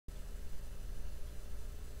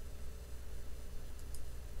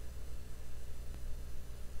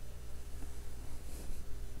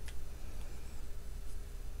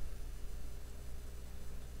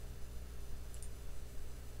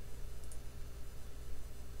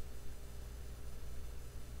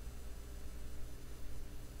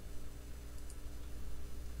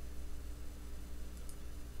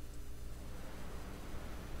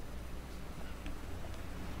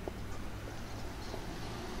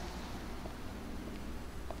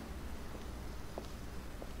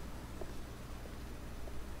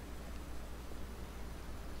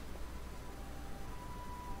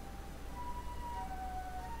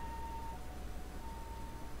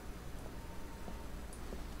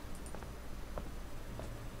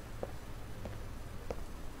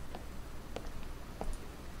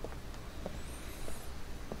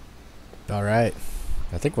Alright.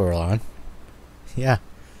 I think we're on. Yeah.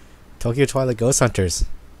 Tokyo Twilight Ghost Hunters.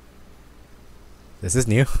 This is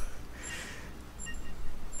new.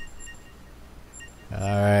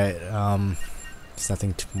 Alright, there's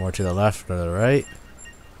nothing more to the left or the right.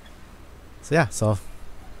 So yeah,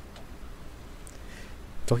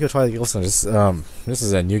 Tokyo Twilight Ghost Hunters, this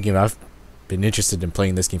is a new game. I've been interested in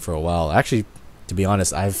playing this game for a while. Actually, to be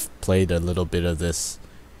honest, I've played a little bit of this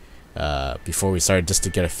before we started just to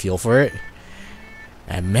get a feel for it.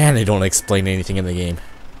 And man, they don't explain anything in the game.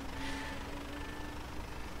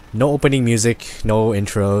 No opening music, no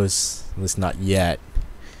intros, at least not yet.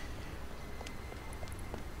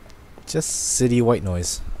 Just city white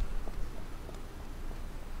noise.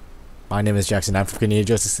 My name is Jackson, I'm from Canada.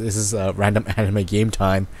 This is random anime game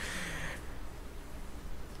time.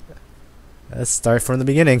 Let's start from the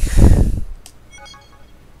beginning.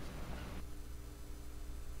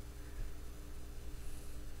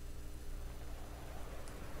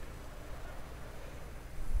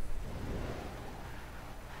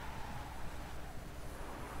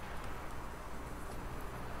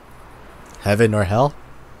 Heaven or hell?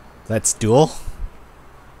 Let's duel.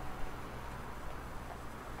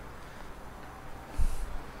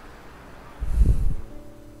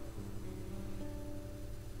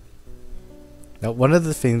 Now, one of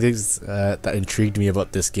the things that intrigued me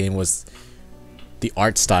about this game was the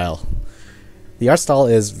art style. The art style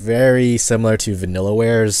is very similar to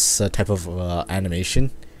Vanillaware's type of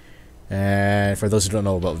animation. And for those who don't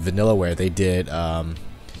know about Vanillaware, they did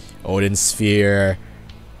Odin Sphere,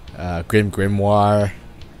 Grim Grimoire,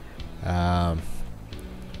 and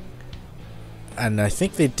I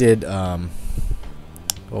think they did what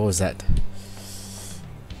was that?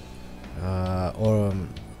 Or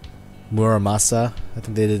Muramasa. I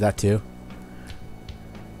think they did that too.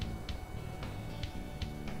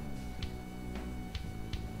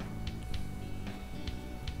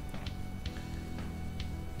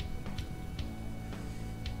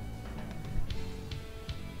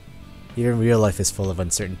 Even real life is full of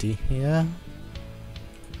uncertainty. Yeah.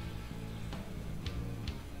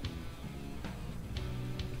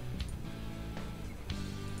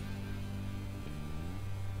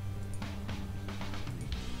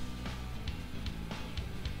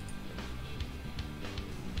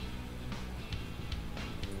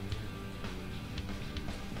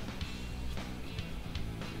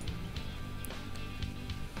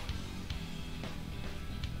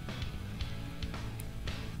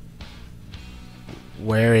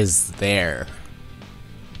 Where is there?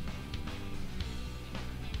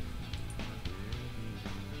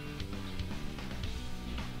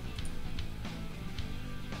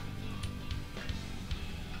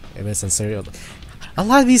 A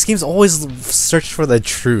lot of these games always search for the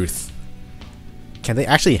truth. Can they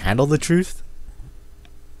actually handle the truth?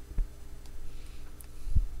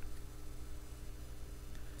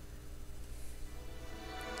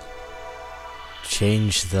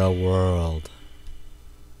 Change the world.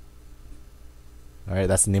 Alright,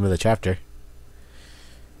 that's the name of the chapter.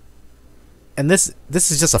 And this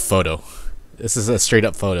is just a photo. This is a straight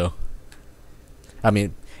up photo. I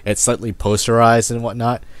mean, it's slightly posterized and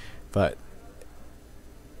whatnot, but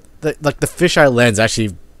the fisheye lens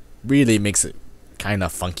actually really makes it kind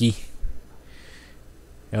of funky.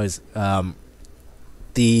 Anyways,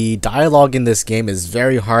 the dialogue in this game is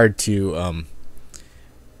very hard to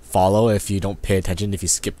follow if you don't pay attention, if you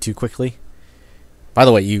skip too quickly. By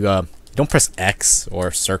the way, you don't press X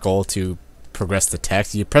or circle to progress the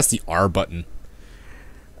text. You press the R button.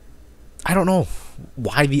 I don't know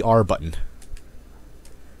why the R button.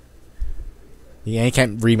 Yeah, you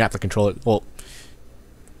can't remap the controller. Well,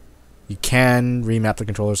 you can remap the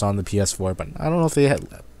controllers on the PS4, but I don't know if they had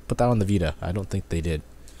put that on the Vita. I don't think they did.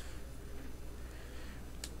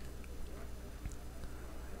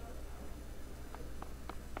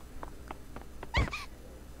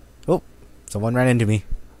 Oh, someone ran into me.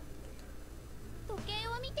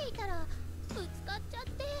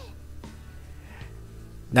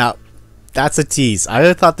 Now, that's a tease.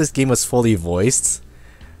 I thought this game was fully voiced,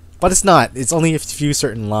 but it's not. It's only a few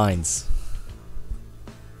certain lines.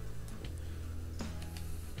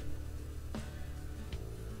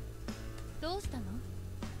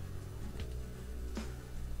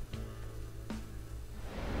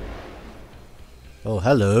 Oh,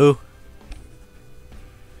 hello.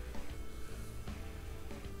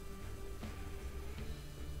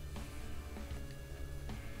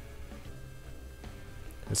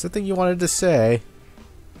 There's something you wanted to say.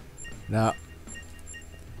 Now,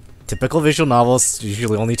 typical visual novels,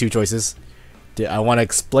 usually only two choices. Do I want to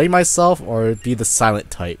explain myself or be the silent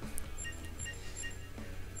type?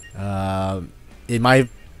 In my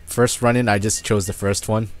first run in, I just chose the first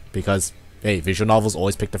one because, hey, visual novels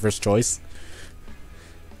always pick the first choice.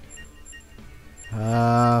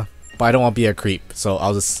 But I don't want to be a creep, so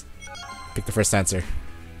I'll just pick the first answer.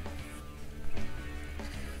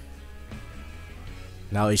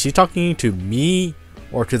 Now, is she talking to me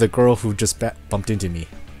or to the girl who just bumped into me?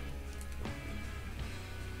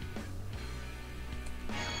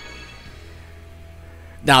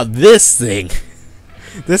 Now this thing,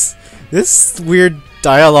 this weird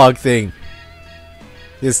dialogue thing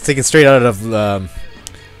is taken straight out of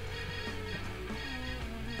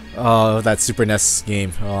that Super NES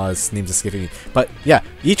game. Oh, its name's escaping me. But yeah,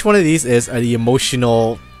 each one of these is an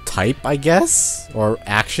emotional type, I guess, or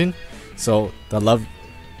action. So the love.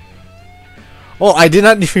 Oh, I did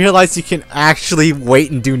not realize you can actually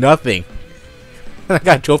wait and do nothing. I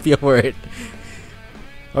got a trophy for it.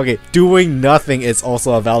 Okay, doing nothing is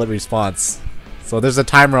also a valid response. So there's a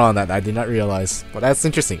timer on that I did not realize. But that's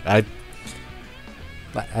interesting. I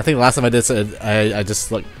think the last time I did this, I just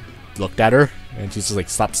looked at her and she's just like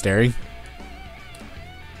stopped staring.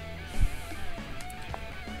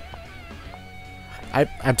 I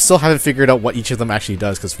still haven't figured out what each of them actually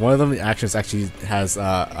does, because one of them actions actually has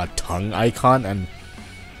a tongue icon, and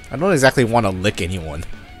I don't exactly want to lick anyone.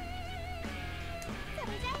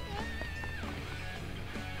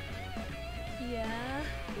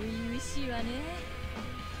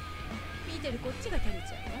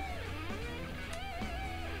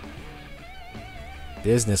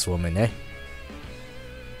 Businesswoman, eh?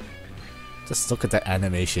 Just look at that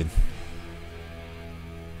animation.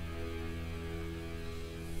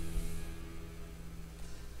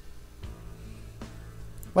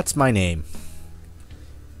 What's my name?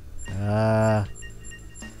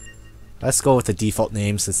 Let's go with the default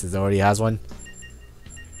name since it already has one.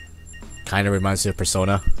 Kinda reminds me of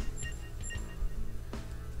Persona.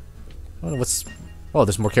 Oh, oh,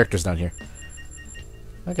 there's more characters down here.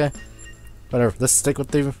 Okay. Whatever, let's stick with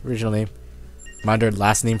the original name. Mind her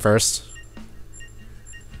last name first.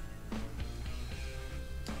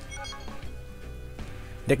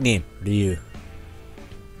 Nickname, Ryu.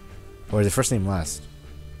 Or is the first name last?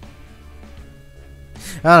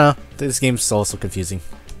 I don't know, this game's also confusing.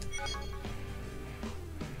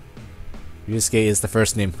 Ryusuke is the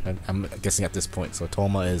first name, I'm guessing at this point, so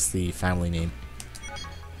Toma is the family name.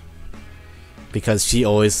 Because she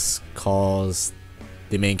always calls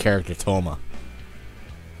the main character Toma.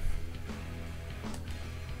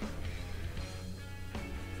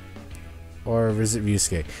 Or is it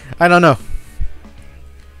Ryusuke? I don't know.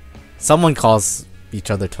 Someone calls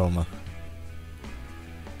each other Toma.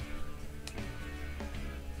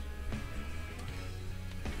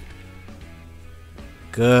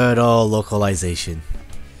 Good old localization.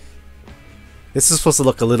 This is supposed to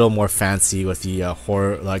look a little more fancy with the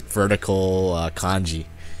vertical kanji.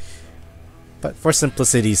 But for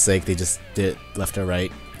simplicity's sake, they just did left or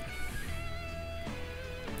right.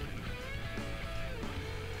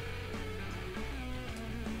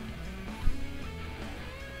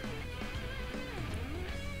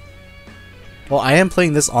 Well, I am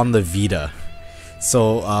playing this on the Vita,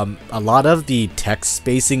 so a lot of the text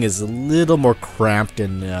spacing is a little more cramped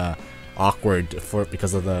and awkward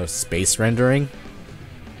because of the space rendering.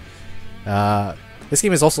 This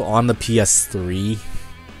game is also on the PS3.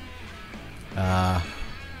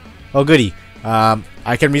 Oh goody,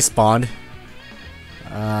 I can respawn.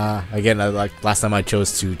 Again, like last time I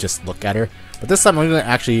chose to just look at her, but this time I'm going to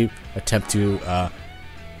actually attempt to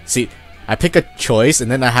see. I pick a choice and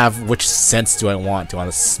then I have which sense do I want. Do I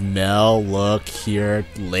want to smell, look, hear,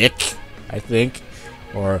 lick, I think,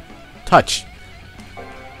 or touch.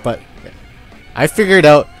 But I figured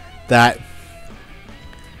out that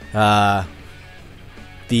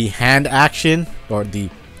the hand action or the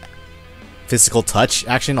physical touch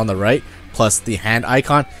action on the right plus the hand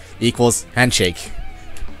icon equals handshake.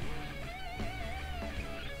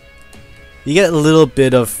 You get a little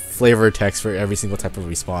bit of flavor text for every single type of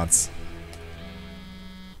response.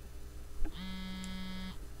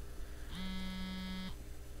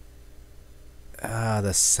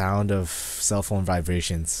 The sound of cell phone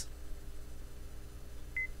vibrations.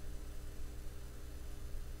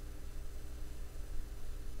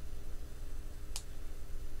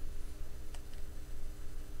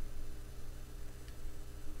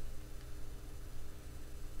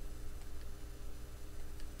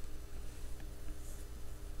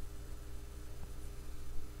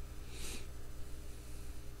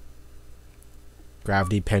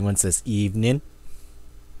 Gravity Penguin says evening.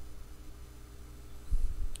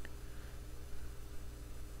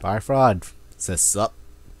 Bar Fraud says sup.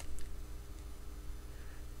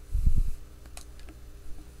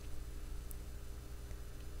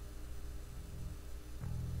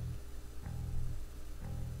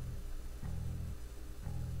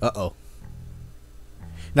 Uh-oh.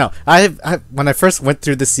 Now, when I first went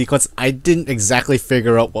through this sequence, I didn't exactly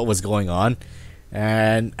figure out what was going on.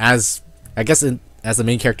 And as as the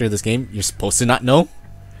main character of this game, you're supposed to not know.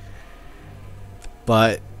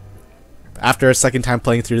 But after a second time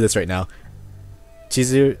playing through this right now,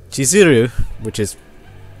 Chizuru, which is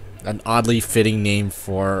an oddly fitting name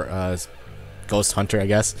for Ghost Hunter, I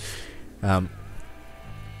guess,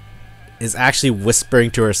 is actually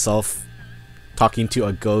whispering to herself, talking to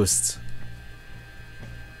a ghost.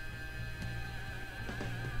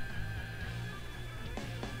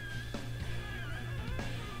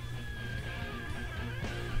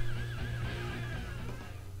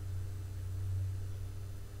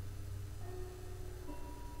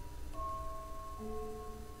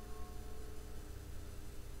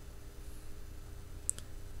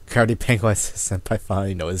 Crowdy Penguin Senpai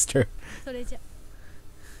finally noticed her. それじゃ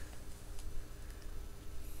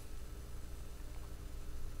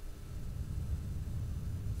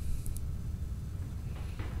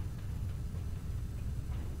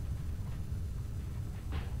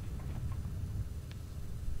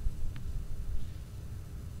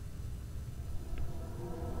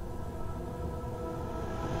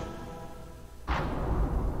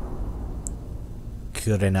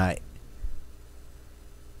Kurenai.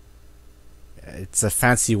 It's a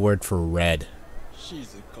fancy word for red.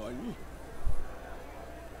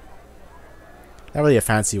 Not really a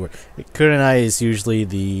fancy word. Kurenai is usually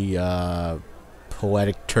the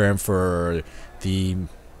poetic term for the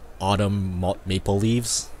autumn maple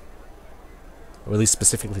leaves. Or at least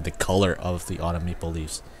specifically the color of the autumn maple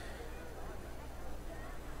leaves.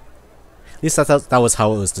 At least that was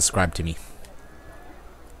how it was described to me.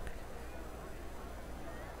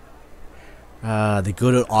 The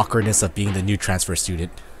good awkwardness of being the new transfer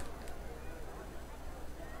student.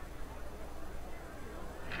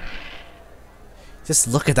 Just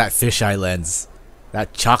look at that fisheye lens.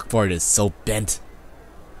 That chalkboard is so bent.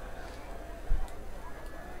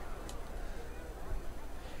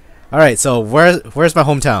 Alright, so where's my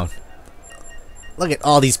hometown? Look at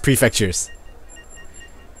all these prefectures.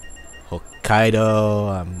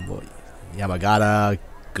 Hokkaido, Yamagata,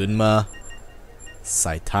 Gunma,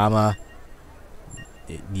 Saitama,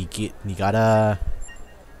 Niigata,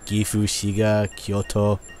 Gifu, Shiga,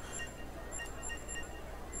 Kyoto.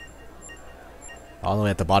 All the way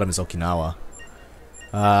at the bottom is Okinawa.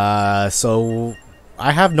 So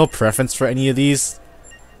I have no preference for any of these.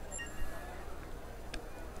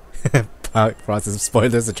 Process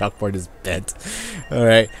spoilers, the chalkboard is bent.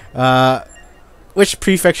 Alright. Which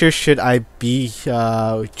prefecture should I be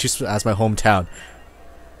choose as my hometown?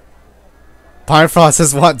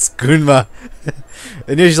 Process wants Gunma.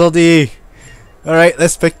 Initial D. Alright,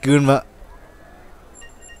 let's pick Gunma.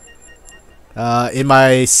 In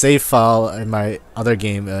my save file, in my other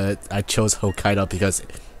game, I chose Hokkaido because,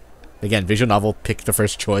 again, visual novel, pick the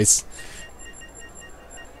first choice.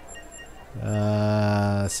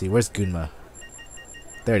 Let's see, where's Gunma?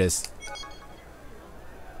 There it is.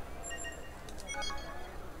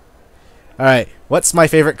 Alright, what's my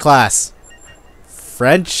favorite class?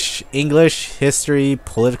 French, English, history,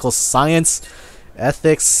 political science,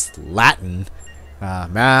 ethics, Latin,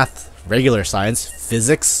 math, regular science,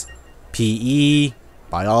 physics, PE,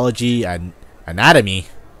 biology, and anatomy,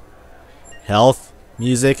 health,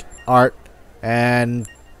 music, art, and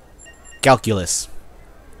calculus.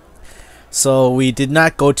 So we did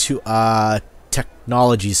not go to a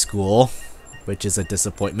technology school, which is a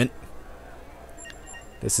disappointment.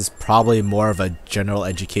 This is probably more of a general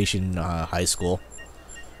education high school.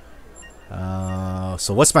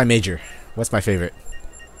 So what's my major? What's my favorite?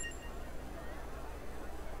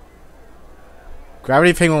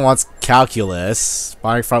 Gravity Penguin wants calculus.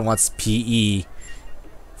 Spawning Front wants PE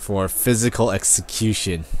for physical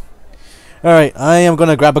execution. Alright, I am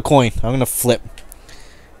gonna grab a coin. I'm gonna flip.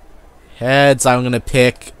 Heads, I'm gonna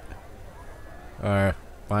pick. Or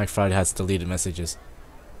Spawning Front has deleted messages.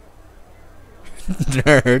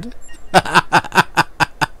 Nerd.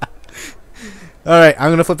 Alright,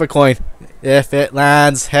 I'm gonna flip a coin. If it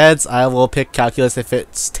lands heads, I will pick calculus. If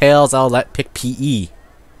it's tails, I'll pick PE.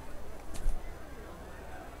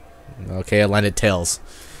 Okay, I landed tails.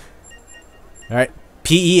 Alright,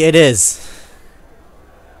 PE it is.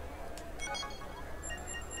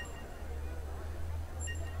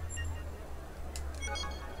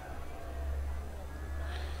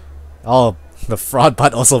 Oh, the fraud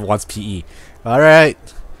bot also wants PE. Alright.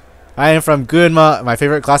 I am from Gunma. My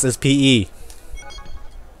favorite class is PE.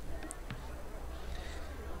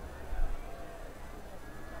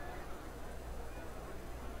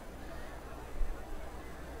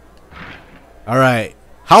 Alright.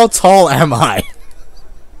 How tall am I?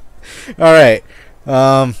 Alright.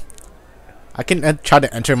 I can try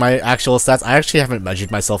to enter my actual stats. I actually haven't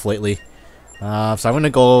measured myself lately. So I'm gonna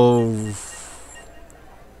go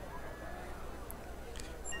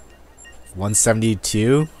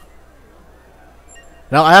 172.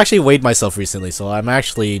 Now, I actually weighed myself recently, so I'm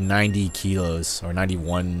actually 90 kilos, or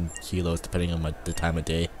 91 kilos, depending on the time of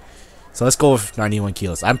day. So let's go with 91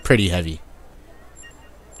 kilos. I'm pretty heavy.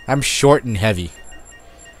 I'm short and heavy.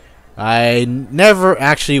 I never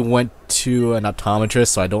actually went to an optometrist,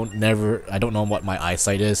 so I don't know what my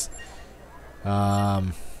eyesight is.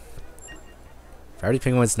 Fairy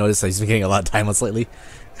Penguin's noticed that he's been getting a lot of time-outs lately.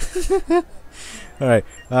 Alright,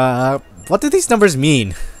 what do these numbers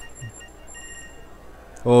mean?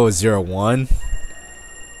 Oh, 0, 1.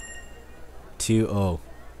 2, 0.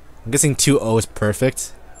 I'm guessing 2, 0 is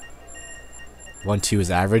perfect. 1, 2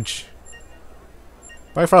 is average.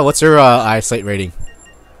 Firefly, what's your eyesight rating?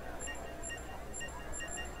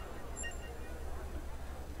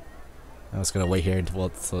 I'm just gonna wait here until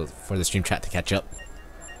for the stream chat to catch up.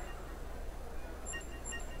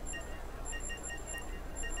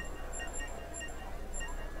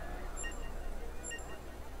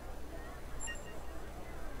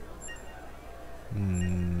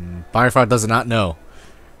 Firefly does not know.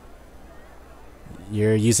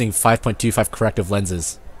 You're using 5.25 corrective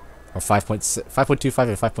lenses. Or 5.25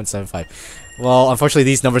 and 5.75. Well, unfortunately,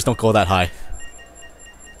 these numbers don't go that high.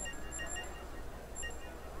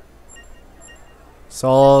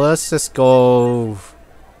 So let's just go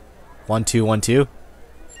 1, 2, 1, 2.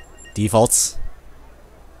 Defaults.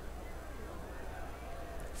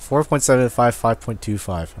 4.75,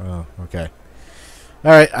 5.25. Oh, okay.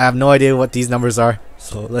 Alright, I have no idea what these numbers are,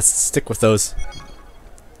 so let's stick with those.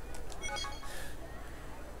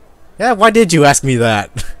 Yeah, why did you ask me that?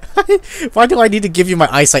 Why do I need to give you my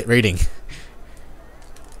eyesight rating?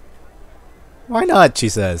 Why not, she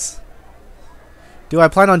says. Do I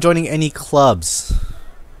plan on joining any clubs?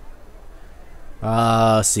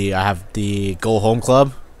 Let's see, I have the Go Home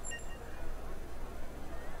Club.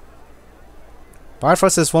 Firefly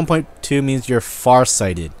says 1.2 means you're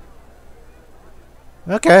farsighted.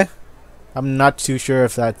 Okay. I'm not too sure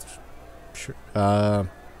if that's... I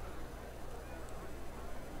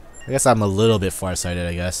guess I'm a little bit farsighted,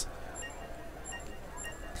 I guess.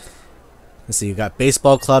 Let's see, you got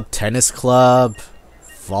baseball club, tennis club,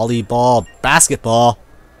 volleyball, basketball,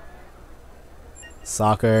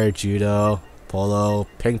 soccer, judo, polo,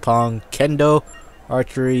 ping pong, kendo,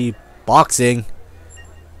 archery, boxing,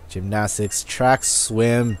 gymnastics, track,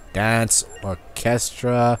 swim, dance,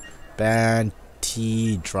 orchestra, band,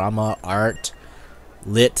 tea, drama, art,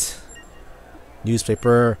 lit,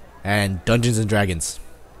 newspaper, and Dungeons and Dragons.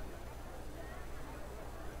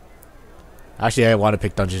 Actually, I want to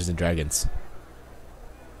pick Dungeons and Dragons.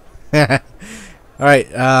 Alright,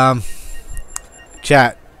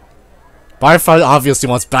 chat. Firefly obviously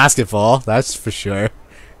wants basketball, that's for sure.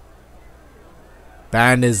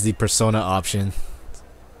 Band is the persona option.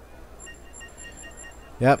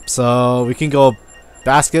 Yep, so we can go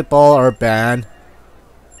basketball or band.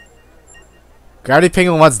 Gravity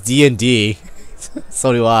Penguin wants D&D.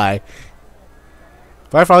 So do I.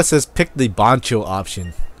 Firefly says pick the Bancho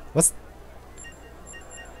option. What's...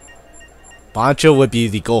 Bancho would be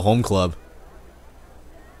the Go Home Club.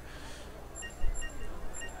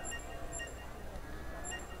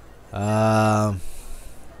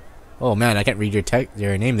 Oh man, I can't read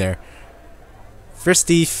your name there.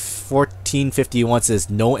 Firsty1451 says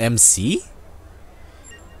no MC?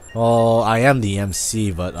 Well, I am the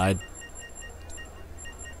MC, but I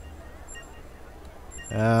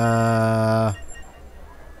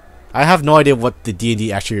have no idea what the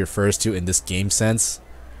D&D actually refers to in this game sense,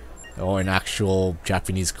 or in actual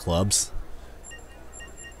Japanese clubs.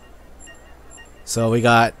 So we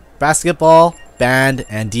got basketball, band,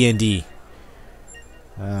 and D&D.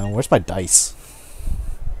 Where's my dice?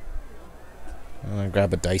 I'm gonna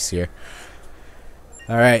grab a dice here.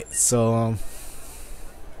 Alright, so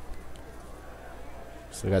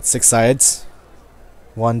we got 6 sides.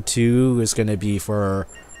 1, 2 is gonna be for...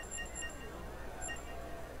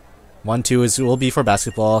 1, 2 will be for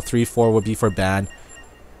basketball. 3, 4 will be for band.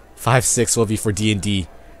 5, 6 will be for D&D,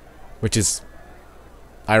 which is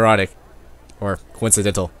ironic or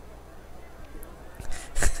coincidental.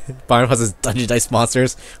 Byron has Dungeon Dice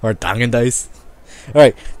Monsters or Dangan Dice.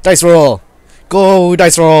 Alright, dice roll! Go,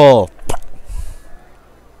 dice roll!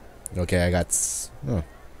 Okay, I got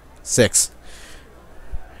 6.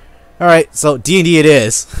 Alright, so D&D it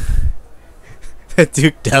is.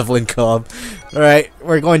 Duke Devlin Club. Alright,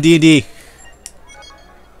 we're going D&D.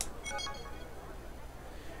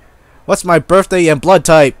 What's my birthday and blood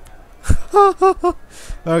type?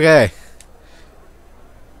 Okay.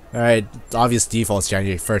 Alright, obvious default's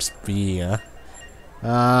January 1st B,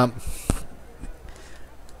 well,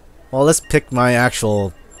 let's pick my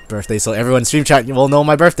actual birthday so everyone in stream chat will know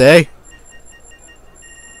my birthday.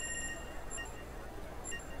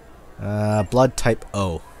 Blood type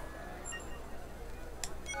O.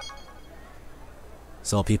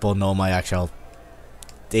 So people know my actual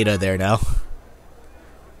data there now.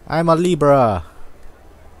 I'm a Libra.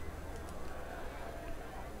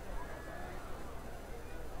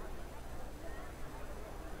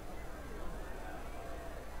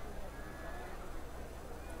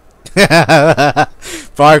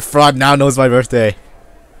 Bark Fraud now knows my birthday.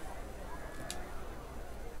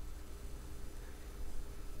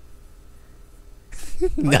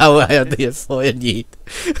 Now I have the employee need.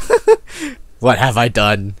 What have I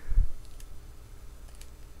done?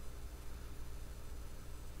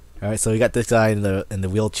 Alright, so we got this guy in the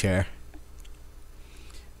wheelchair.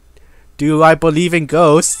 Do I believe in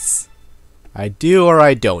ghosts? I do or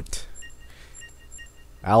I don't.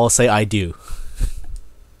 I will say I do.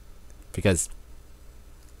 Because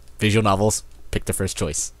visual novels, pick the first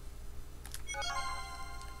choice.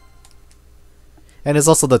 And it's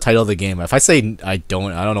also the title of the game. If I say I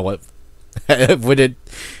don't know what would it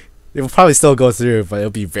will probably still go through, but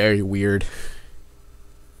it'll be very weird.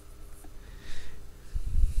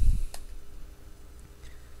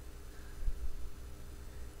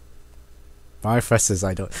 My first says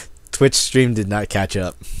I don't. Twitch stream did not catch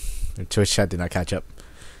up. Twitch chat did not catch up.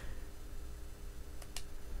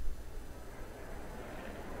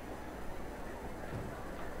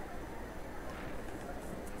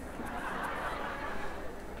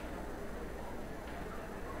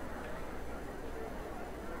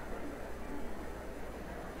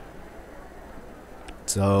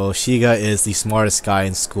 So Shiga is the smartest guy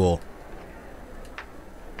in school.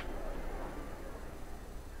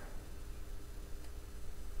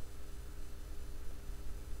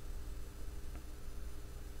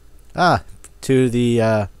 Ah, to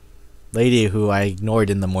the lady who I ignored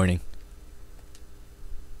in the morning.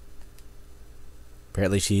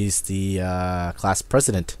 Apparently she's the class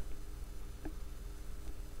president.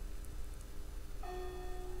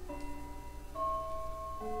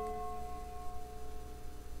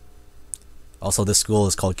 Also, this school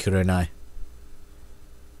is called Kurenai.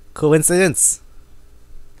 Coincidence?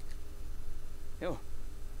 Yo.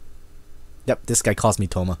 Yep, this guy calls me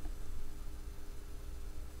Toma.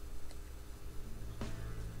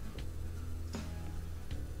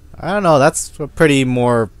 I don't know, that's a pretty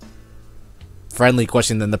more friendly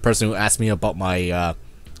question than the person who asked me about my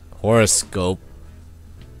horoscope.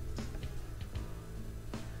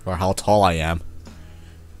 Or how tall I am.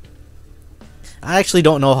 I actually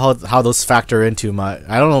don't know how those factor into my...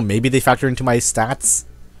 I don't know, maybe they factor into my stats?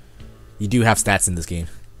 You do have stats in this game.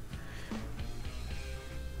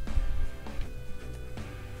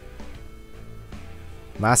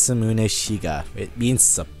 Masamune Shiga. It means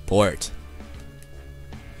support.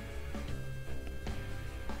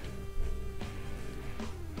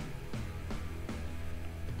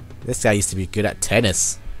 This guy used to be good at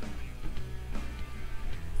tennis.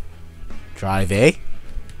 Drive A.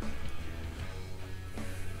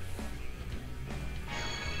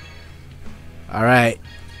 Alright,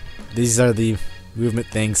 these are the movement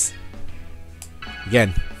things.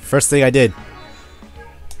 Again, first thing I did.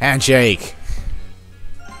 Handshake!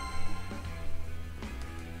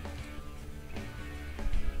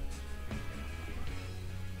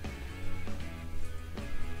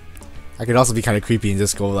 I could also be kind of creepy and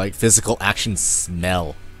just go like physical action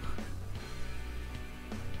smell.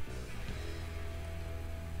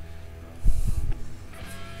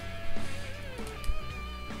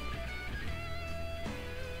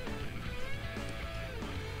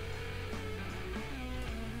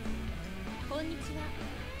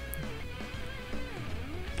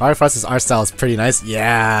 Fire Frost's art style is pretty nice.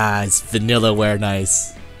 Yeah, it's vanillaware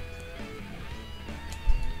nice.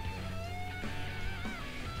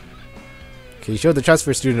 Can you show the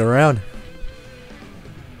transfer student around?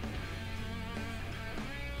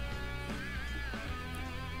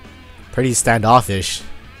 Pretty standoffish.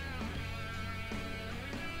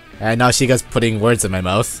 And now Shiga's putting words in my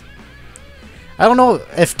mouth. I don't know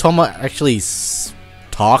if Toma actually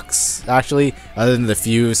talks, actually, other than the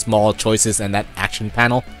few small choices and that action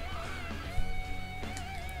panel.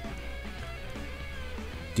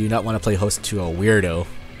 Do not want to play host to a weirdo.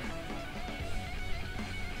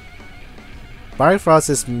 Barry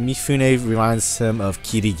Frost's Mifune reminds him of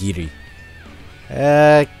Kirigiri.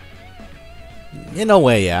 In a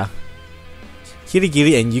way, yeah.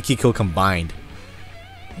 Kirigiri and Yukiko combined.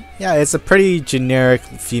 Yeah, it's a pretty generic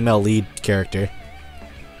female lead character.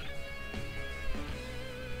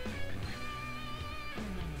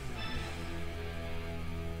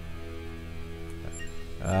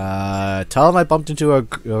 tell him I bumped into a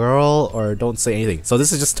girl, or don't say anything. So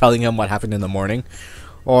this is just telling him what happened in the morning,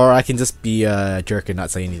 or I can just be a jerk and not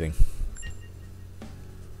say anything.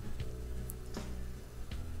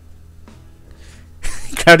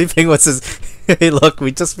 Crowdy Penguin says, "Hey, look,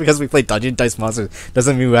 just because we play Dungeon Dice Monsters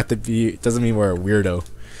doesn't mean we have to be. Doesn't mean we're a weirdo."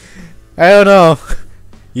 I don't know.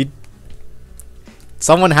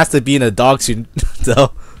 Someone has to be in a dog suit,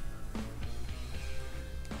 though.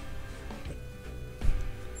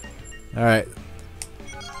 Alright.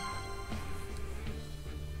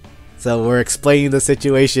 So we're explaining the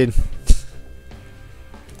situation.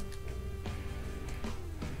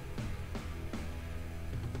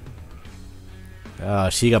 Oh,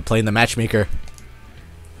 Shiga playing the matchmaker.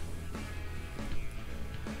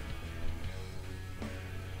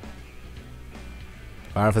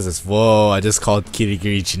 Martha says, "Whoa, I just called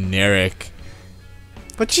Kirigiri generic."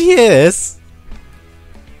 But she is!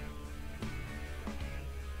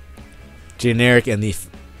 Generic in the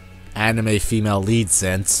anime female lead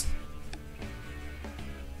sense.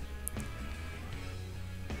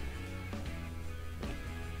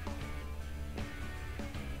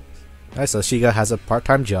 Alright, so Shiga has a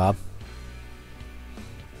part-time job.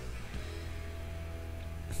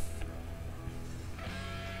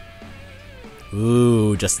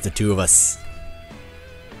 Ooh, just the two of us.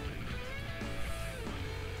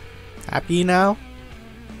 Happy now?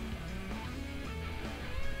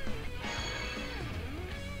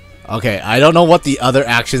 Okay, I don't know what the other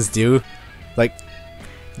actions do. Like,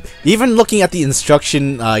 even looking at the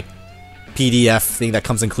instruction PDF thing that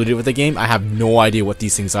comes included with the game, I have no idea what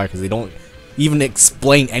these things are because they don't even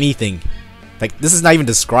explain anything. Like, this is not even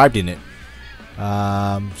described in it.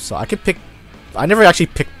 So I could pick... I never actually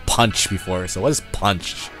picked punch before, so what is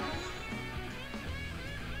punch?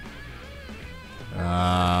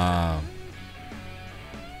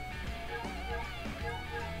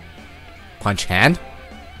 Punch hand?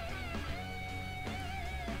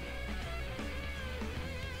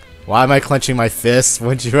 Why am I clenching my fist?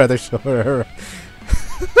 Wouldn't you rather show her?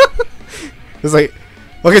 It's like,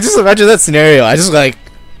 okay, just imagine that scenario. I just like,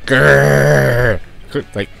 grrr,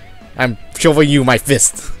 like, I'm showing you my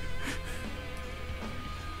fist.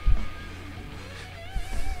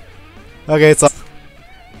 Okay, so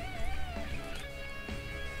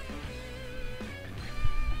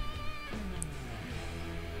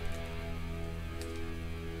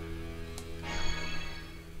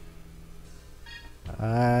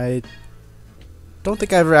I don't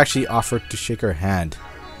think I ever actually offered to shake her hand.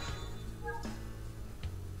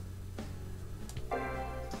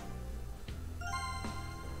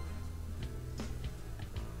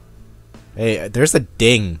 Hey, there's a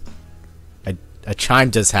ding. A chime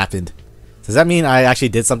just happened. Does that mean I actually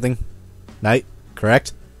did something? Night,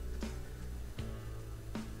 correct?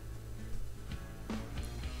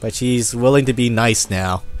 But she's willing to be nice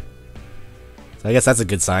now. So I guess that's a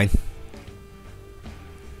good sign.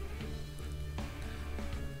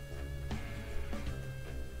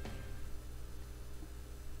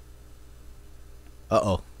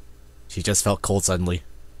 Uh-oh. She just felt cold suddenly.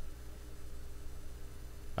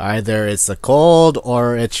 Either it's a cold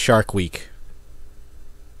or it's Shark Week.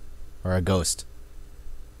 Or a ghost.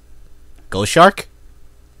 Ghost shark?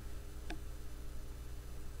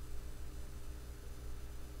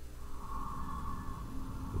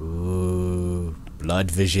 Ooh, blood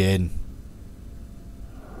vision.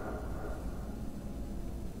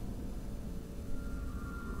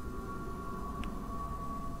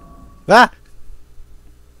 Ah!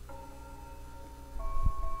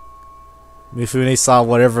 Mifune saw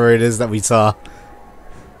whatever it is that we saw.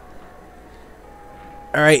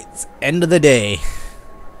 Alright, end of the day.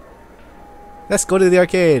 Let's go to the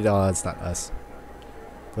arcade. Oh, it's not us.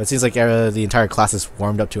 But it seems like the entire class is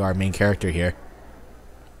warmed up to our main character here.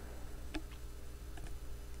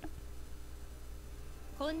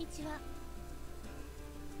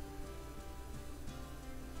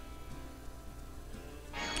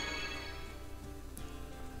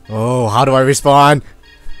 Oh, how do I respond?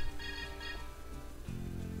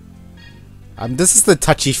 This is the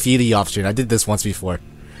touchy-feely option. I did this once before.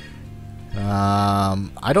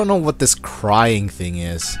 I don't know what this crying thing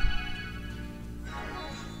is.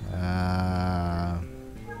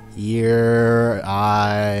 Ear,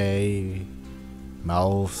 eye,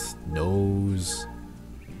 mouth, nose.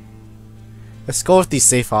 Let's go with the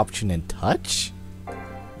safe option and touch.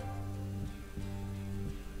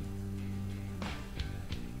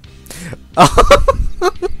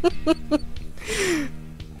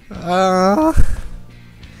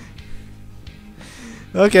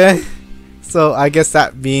 Okay. So I guess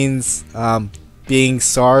that means being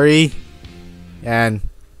sorry and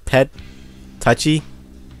pet touchy.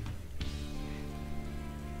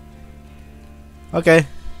 Okay.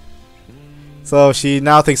 So she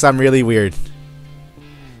now thinks I'm really weird.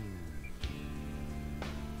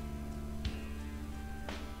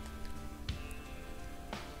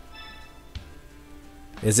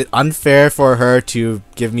 Is it unfair for her to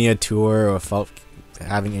give me a tour without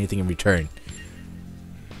having anything in return?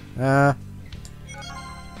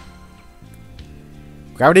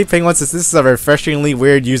 Gravity Penguin says this is a refreshingly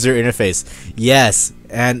weird user interface. Yes,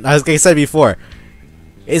 and as I said before,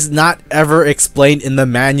 it's not ever explained in the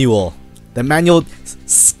manual. The manual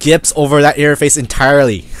skips over that interface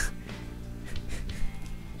entirely.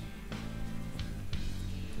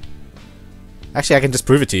 Actually, I can just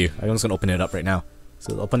prove it to you. I'm just gonna open it up right now.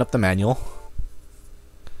 So open up the manual.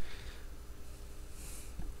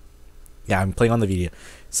 Yeah, I'm playing on the video.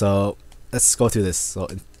 So let's go through this. So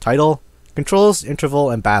title, controls, interval,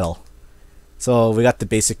 and battle. So we got the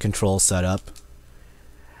basic controls set up.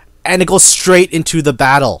 And it goes straight into the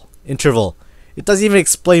battle interval. It doesn't even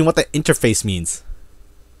explain what the interface means.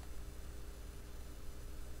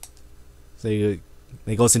 So it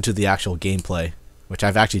goes into the actual gameplay, which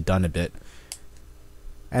I've actually done a bit.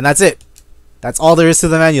 And that's it. That's all there is to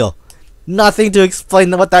the manual. Nothing to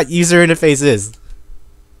explain what that user interface is.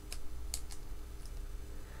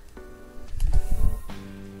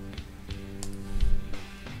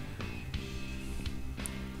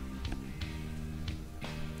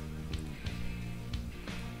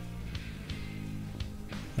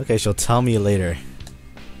 Okay, she'll tell me later.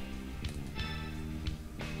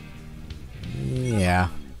 Yeah.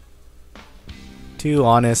 Too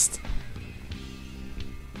honest.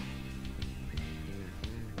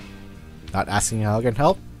 Not asking how I can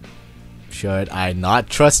help? Should I not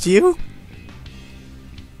trust you?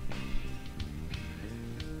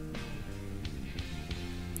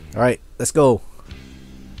 Alright, let's go.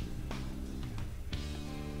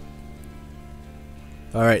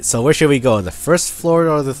 Alright, so where should we go? The first floor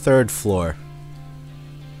or the third floor?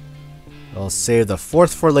 I'll save the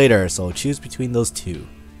fourth for later, so choose between those two.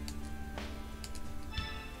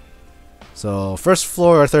 So, first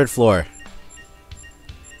floor or third floor?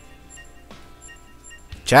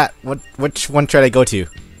 Chat, which one should I go to?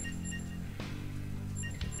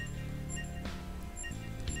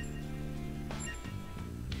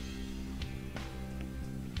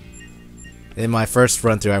 In my first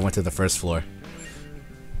run through, I went to the first floor.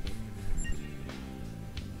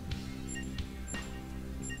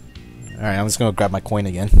 Alright, I'm just gonna grab my coin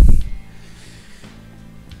again.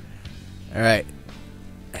 Alright.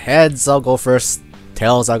 Heads, I'll go first.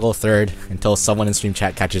 Tails, I'll go third. Until someone in stream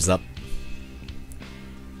chat catches up.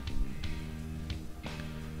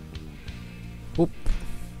 Whoop.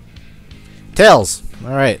 Tails!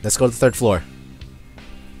 Alright, let's go to the third floor.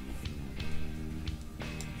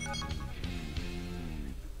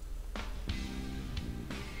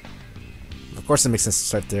 Of course it makes sense to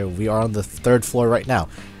start there. We are on the third floor right now.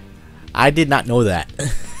 I did not know that.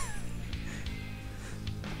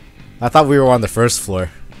 I thought we were on the first floor.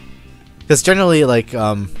 Because generally, like,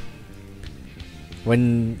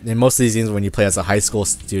 when in most of these games, when you play as a high school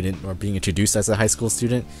student or being introduced as a high school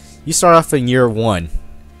student, you start off in year 1,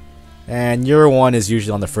 and year 1 is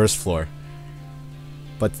usually on the first floor.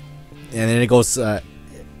 But and then it goes,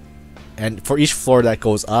 and for each floor that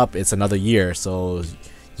goes up, it's another year. So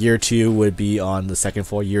year 2 would be on the second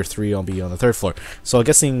floor, year 3 will be on the third floor. So I'm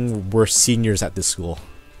guessing we're seniors at this school.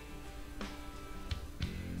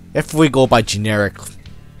 If we go by generic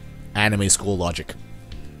anime school logic.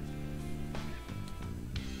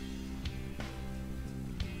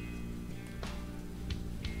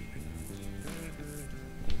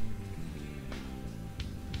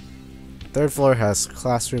 Third floor has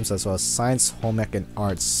classrooms as well as science, home ec, and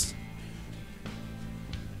arts.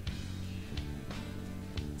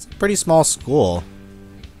 It's a pretty small school.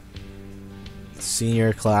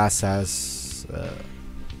 Senior class has,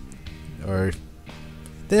 or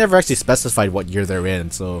they never actually specified what year they're in,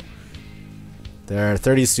 so there are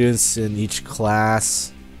 30 students in each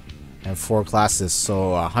class and 4 classes,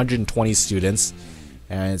 so 120 students,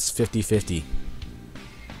 and it's 50-50.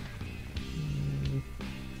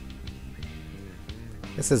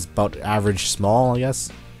 This is about average small, I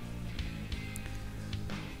guess.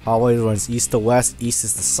 Hallway runs east to west. East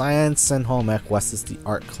is the science and home ec. West is the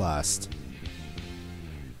art class.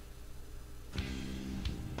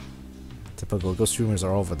 Typical ghost rumors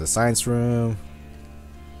are over the science room.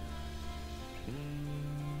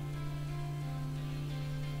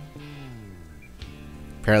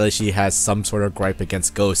 Apparently she has some sort of gripe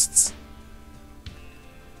against ghosts.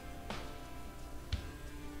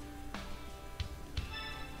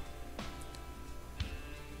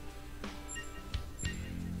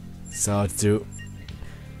 So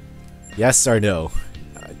Yes or no?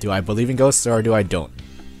 Do I believe in ghosts or do I don't?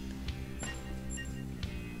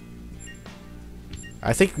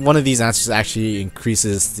 I think one of these answers actually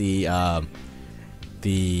increases the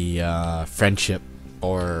friendship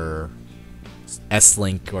or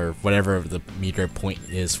S-link or whatever the meter point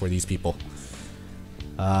is for these people.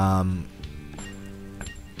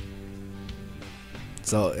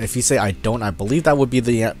 So if you say I don't, I believe that would be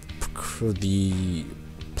the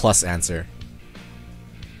plus answer.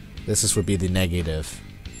 This would be the negative.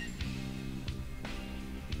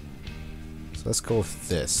 So let's go with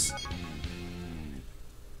this.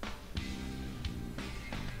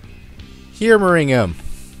 Humoring him.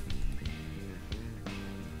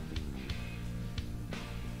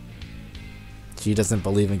 She doesn't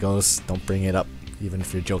believe in ghosts. Don't bring it up, even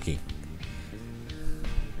if you're joking.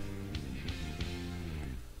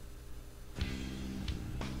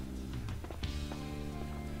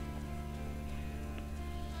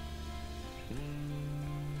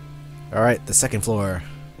 Alright, the second floor.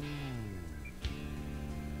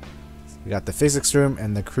 We got the physics room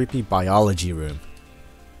and the creepy biology room.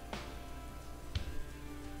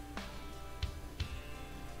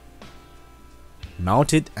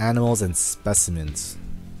 Mounted animals and specimens.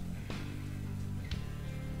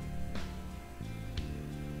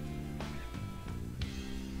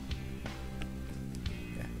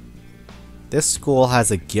 This school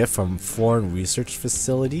has a gift from foreign research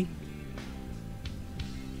facility.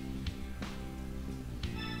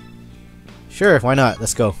 Sure, why not?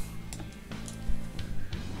 Let's go.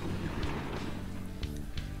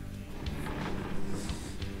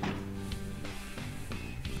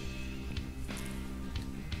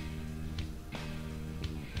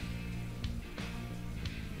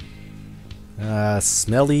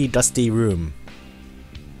 Smelly, dusty room.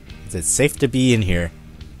 Is it safe to be in here?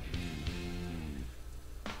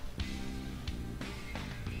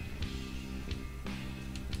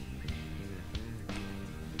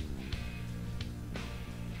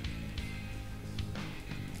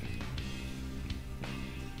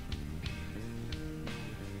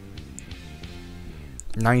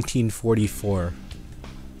 (1944).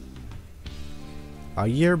 A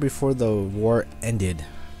year before the war ended.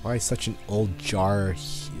 Why is such an old jar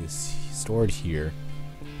is stored here?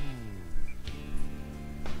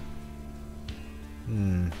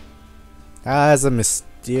 As a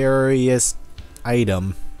mysterious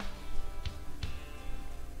item.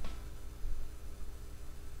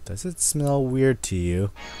 Does it smell weird to you?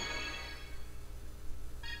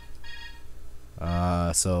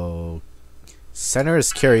 So center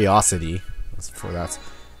is curiosity. For that.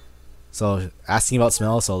 So asking about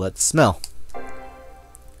smell, so let's smell.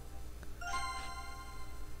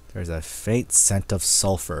 There's a faint scent of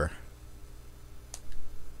sulfur.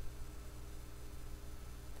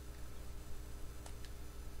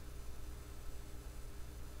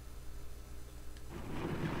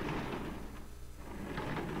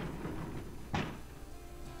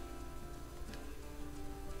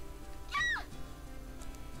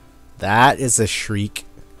 That is a shriek.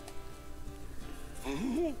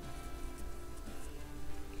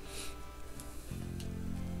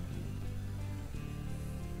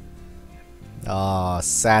 Aw,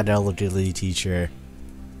 sad elderly teacher.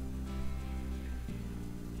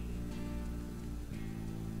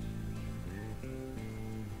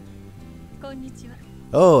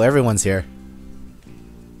 Oh, everyone's here.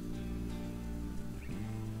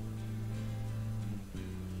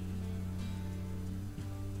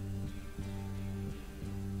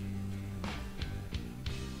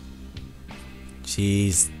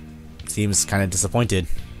 She seems kind of disappointed.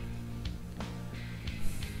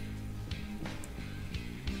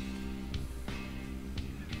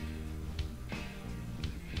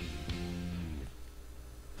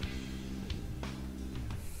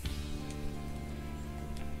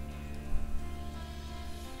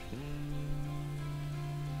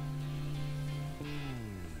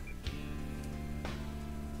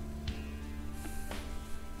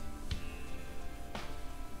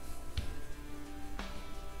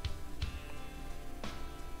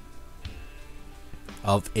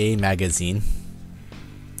 Of a magazine.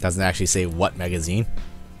 Doesn't actually say what magazine.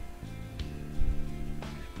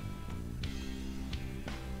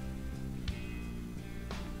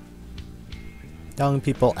 Young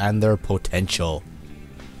people and their potential.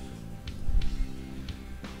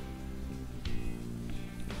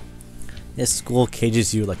 This school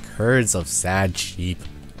cages you like herds of sad sheep.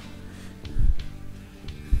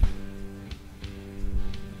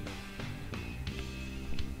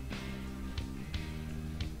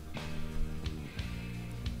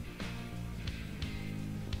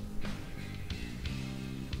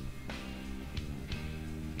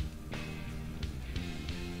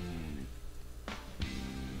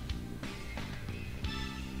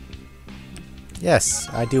 Yes,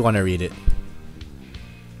 I do want to read it.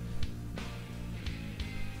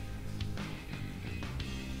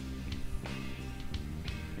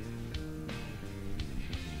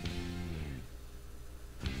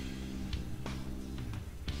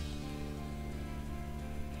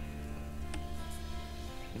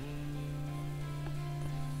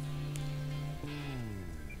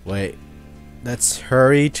 Wait, let's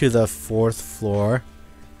hurry to the 4th floor.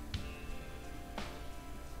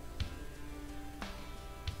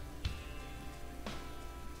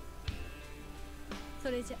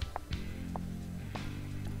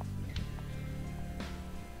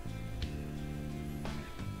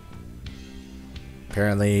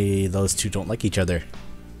 Apparently those two don't like each other.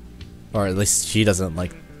 Or at least she doesn't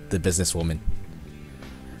like the businesswoman.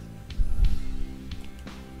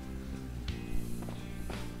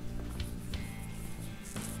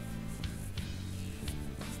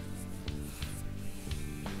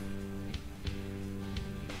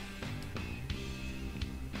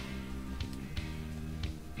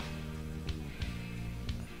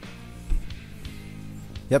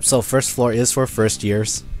 Yep, so 1st floor is for 1st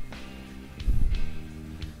years.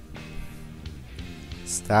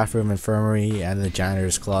 Staff room, infirmary, and the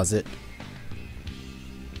janitor's closet.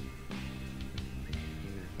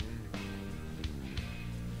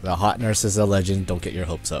 The hot nurse is a legend, don't get your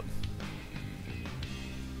hopes up.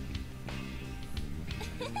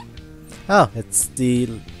 Oh, it's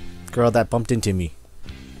the girl that bumped into me.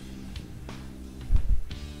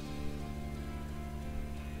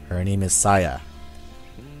 Her name is Saya.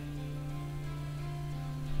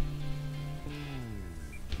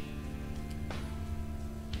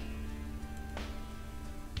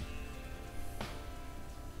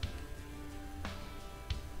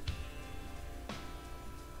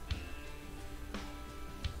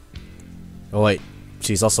 Oh wait,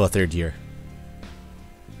 she's also a 3rd year.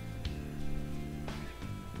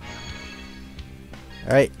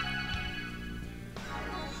 Alright.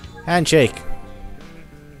 Handshake.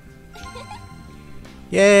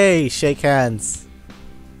 Yay, shake hands.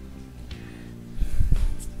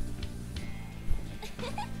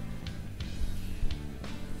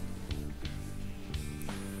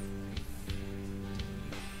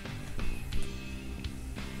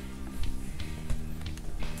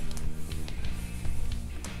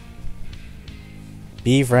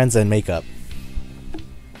 Be friends and make up.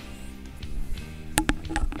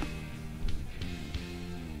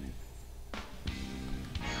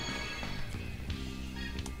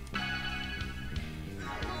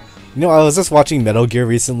 You know, I was just watching Metal Gear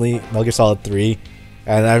recently, Metal Gear Solid 3,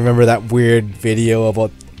 and I remember that weird video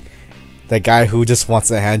about the guy who just wants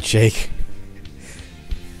a handshake.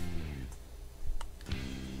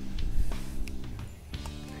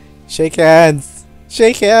 Shake hands!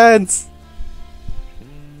 Shake hands!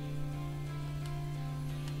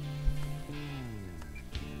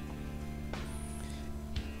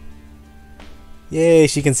 Yay,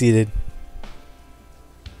 she conceded.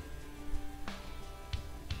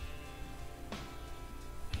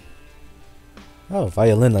 Oh,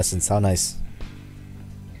 violin lessons, how nice.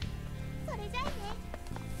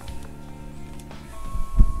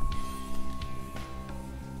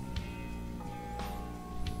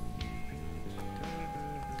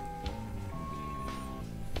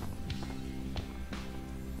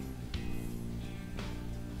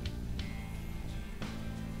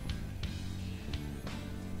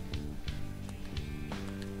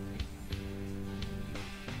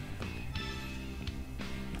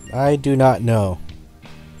 I do not know.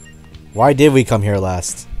 Why did we come here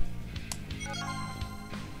last?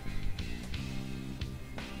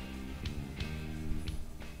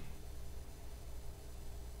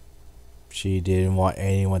 She didn't want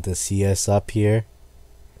anyone to see us up here.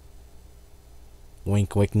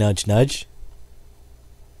 Wink, wink, nudge, nudge.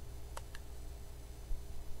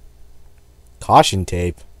 Caution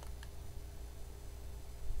tape.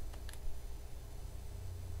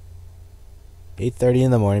 "8:30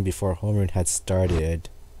 in the morning before homeroom had started."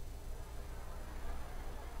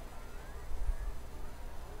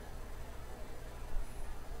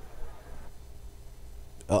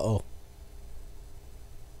 Uh-oh.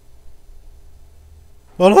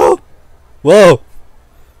 Oh no! Whoa!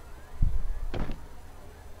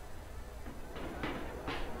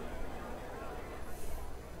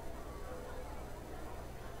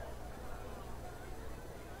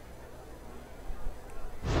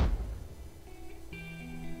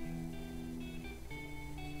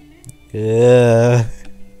 Yeah.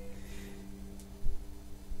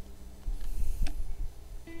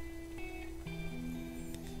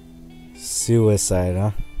 Suicide,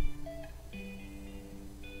 huh?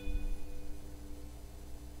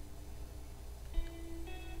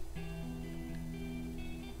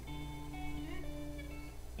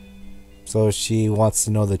 So she wants to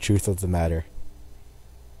know the truth of the matter.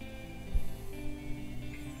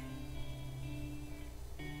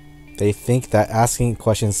 They think that asking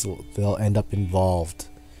questions, they'll end up involved.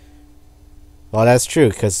 Well, that's true,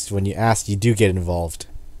 because when you ask, you do get involved.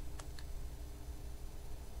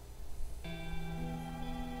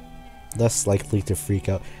 Less likely to freak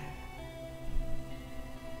out.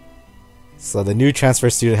 So the new transfer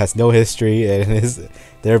student has no history and is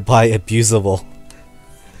thereby abusable.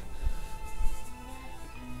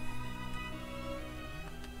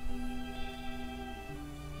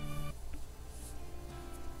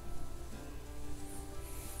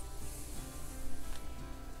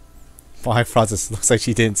 Why, Francis, looks like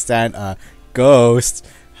she didn't stand a ghost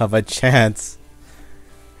of a chance.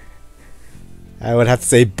 I would have to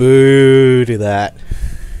say boo to that.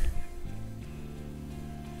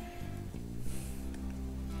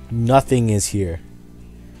 Nothing is here.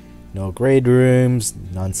 No grade rooms,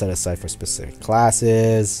 none set aside for specific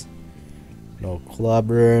classes. No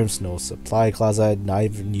club rooms, no supply closet, not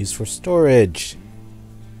even used for storage.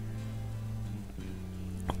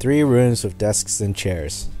 3 rooms with desks and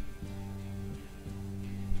chairs.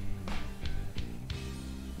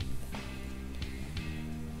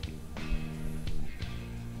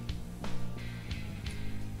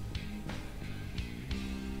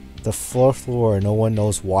 The 4th floor, no one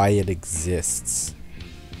knows why it exists.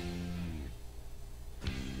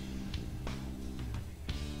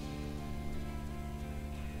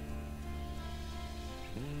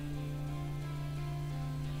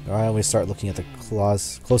 Alright, we start looking at the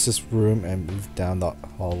closest room and move down the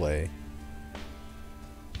hallway.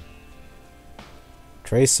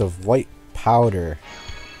 Trace of white powder.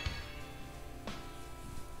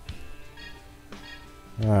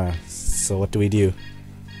 So what do we do?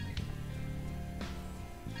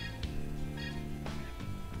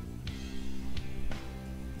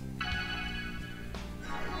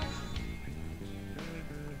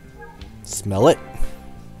 Smell it?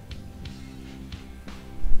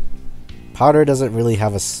 Powder doesn't really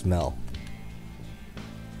have a smell.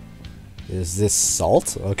 Is this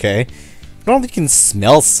salt? Okay. I don't think you can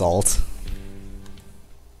smell salt.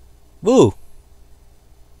 Woo!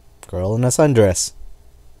 Girl in a sundress.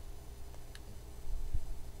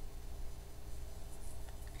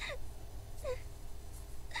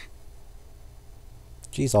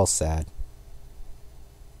 She's all sad.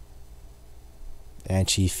 And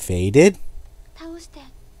she faded?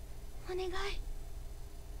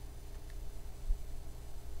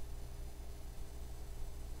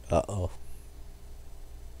 Uh-oh.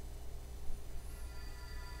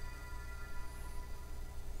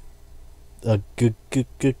 A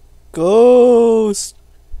ghost!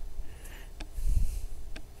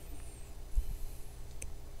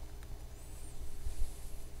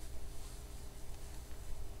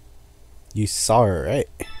 You saw her, right?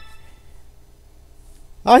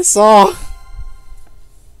 I saw!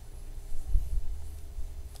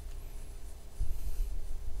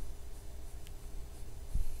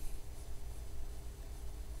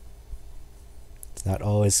 It's not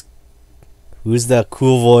always... Who's that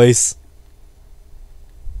cool voice?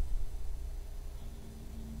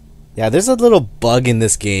 Yeah, there's a little bug in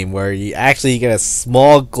this game where you actually get a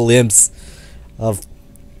small glimpse of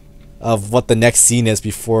what the next scene is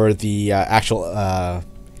before the actual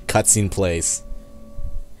cutscene plays.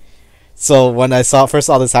 So when I first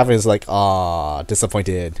saw this happen, it was like, ah,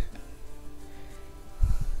 disappointed.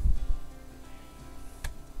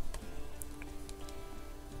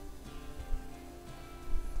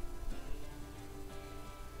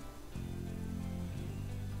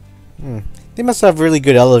 They must have really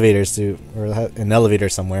good elevators too, or an elevator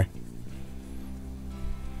somewhere.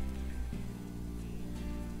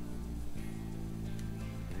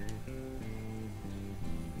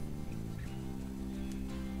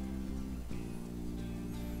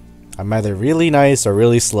 I'm either really nice or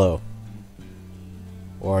really slow.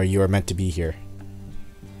 Or you are meant to be here.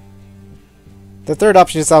 The third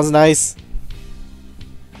option sounds nice.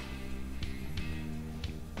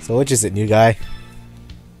 So which is it, new guy?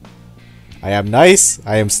 I am nice,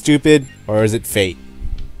 I am stupid, or is it fate?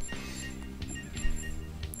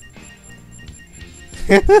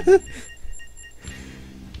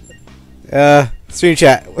 Stream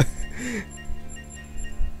chat.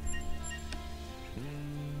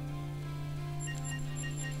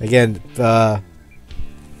 Again,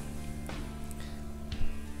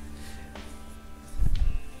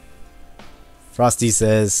 Frosty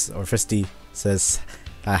says, or Fristy says,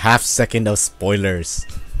 a half second of spoilers.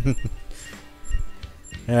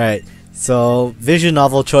 Alright, so vision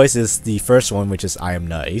novel choice is the first one, which is I am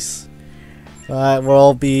nice.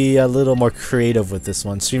 We'll be a little more creative with this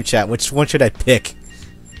one. Stream chat, which one should I pick?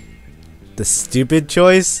 The stupid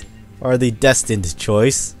choice? Or the destined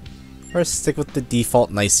choice? Or stick with the default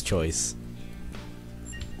nice choice?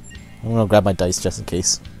 I'm gonna grab my dice just in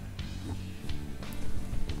case.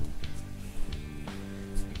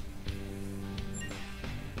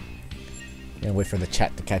 And wait for the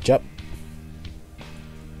chat to catch up.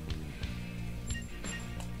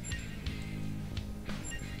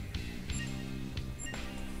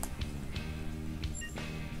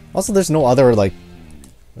 Also, there's no other, like...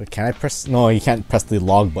 Can I press... No, you can't press the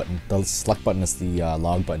log button. The select button is the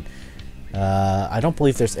log button. I don't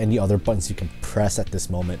believe there's any other buttons you can press at this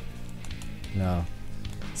moment. No.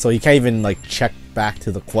 So you can't even, like, check back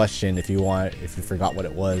to the question if you want, if you forgot what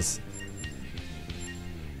it was.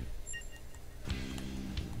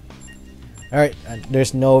 Alright,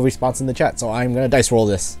 there's no response in the chat, so I'm gonna dice roll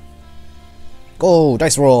this. Go!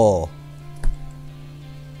 Dice roll!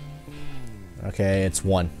 Okay, it's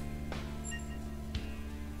 1.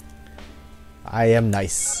 I am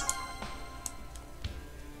nice.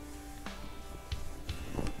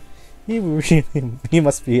 He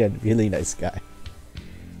must be a really nice guy.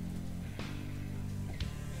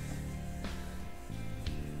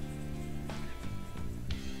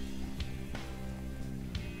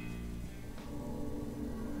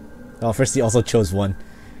 Oh, first he also chose 1.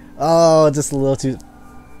 Oh, just a little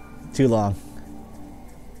too long.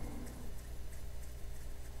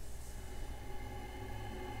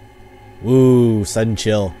 Woo, sudden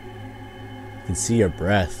chill. You can see your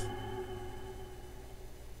breath.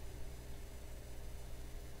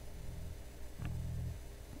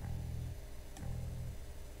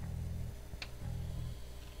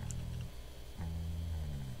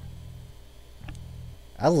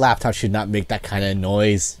 A laptop should not make that kind of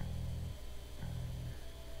noise.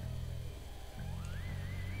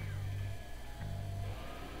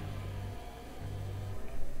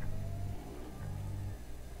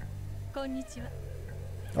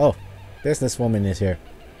 Oh, businesswoman is here.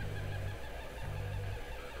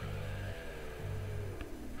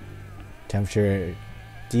 Temperature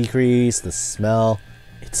decrease, the smell,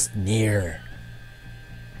 it's near.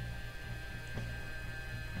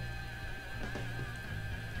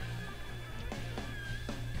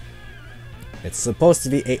 It's supposed to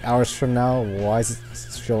be 8 hours from now, why is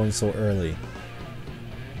it showing so early?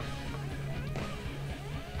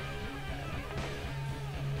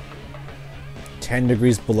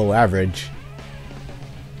 $10 below average.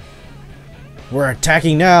 We're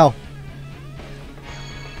attacking now!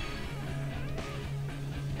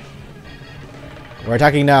 We're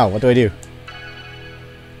attacking now. What do I do?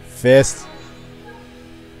 Fist.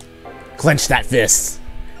 Clench that fist!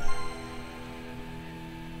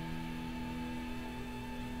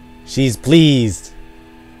 She's pleased.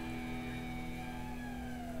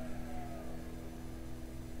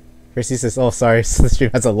 Chrissy says, oh sorry, the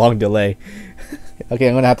stream has a long delay. Okay,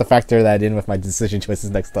 I'm gonna have to factor that in with my decision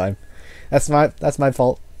choices next time. That's my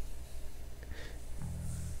fault.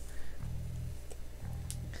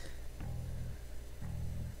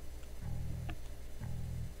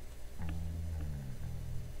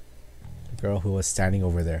 The girl who was standing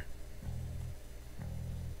over there.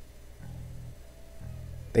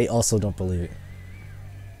 They also don't believe it.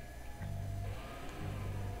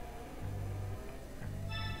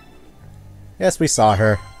 Yes, we saw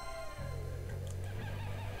her.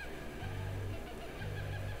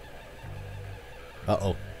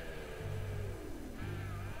 Uh-oh.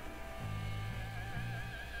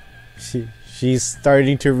 She's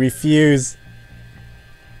starting to refuse.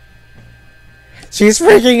 She's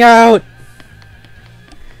freaking out!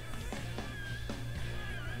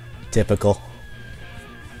 Typical.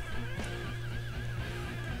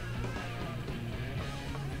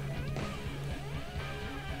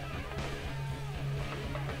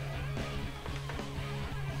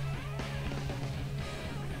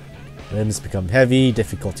 Limbs become heavy,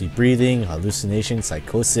 difficulty breathing, hallucination,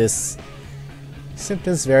 psychosis.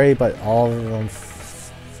 Symptoms vary, but all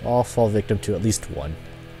fall victim to at least one.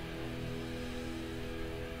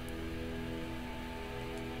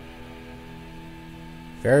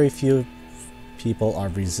 Very few people are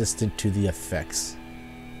resistant to the effects.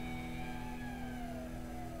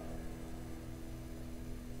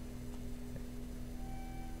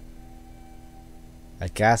 A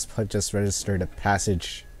gasp had just registered a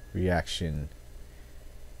passage reaction.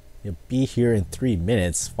 You'll be here in 3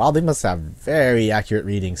 minutes. Wow, they must have very accurate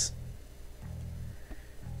readings.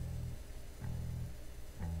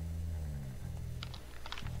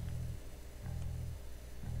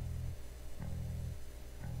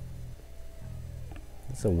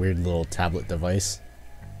 It's a weird little tablet device.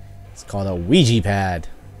 It's called a Ouija pad.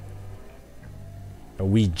 A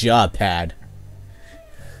Ouija pad.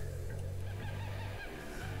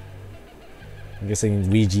 I'm guessing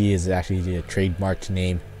Ouija is actually a trademarked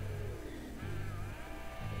name.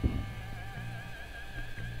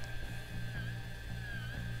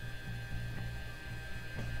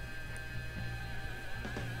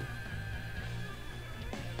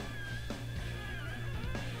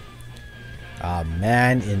 A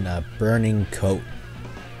man in a burning coat.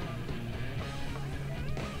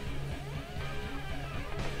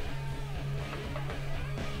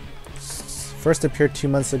 First appeared 2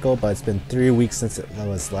 months ago, but it's been 3 weeks since it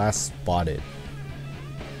was last spotted.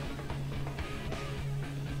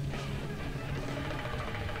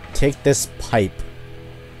 Take this pipe.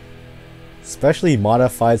 Specially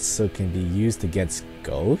modified so it can be used against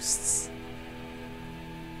ghosts?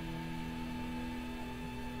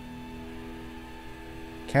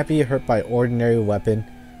 Can't be hurt by ordinary weapon,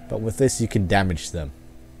 but with this you can damage them.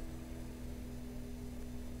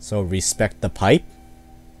 So respect the pipe?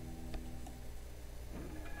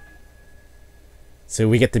 So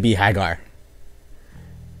we get to be Hagar.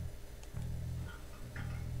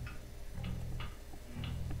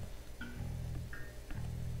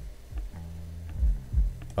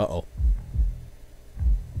 Uh-oh.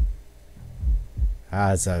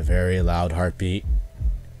 That's a very loud heartbeat.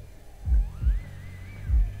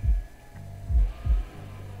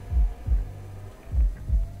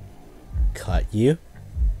 Cut you?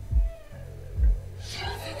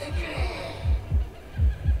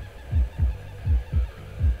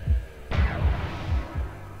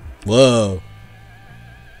 Whoa.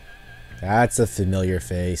 That's a familiar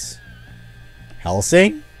face.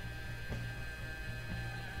 Helsing?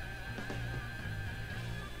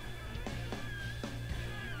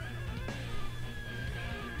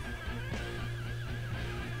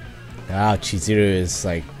 Wow, Chizuru is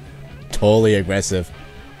like totally aggressive.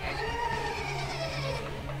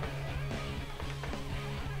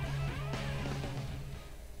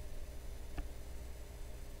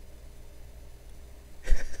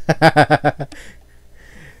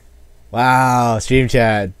 Wow, stream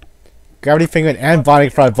chat. Gravity Penguin and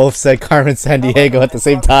Bionic Frog both said Carmen Sandiego at the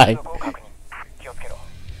same time.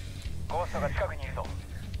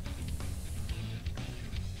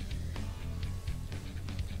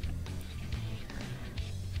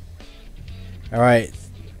 Alright,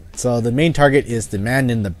 so the main target is the man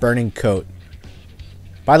in the burning coat.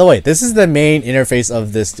 By the way, this is the main interface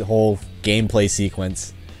of this whole gameplay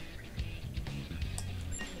sequence.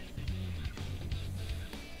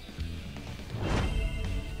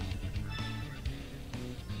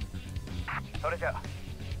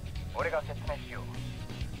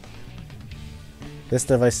 This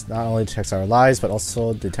device not only detects our lives, but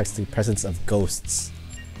also detects the presence of ghosts.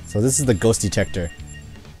 So this is the ghost detector.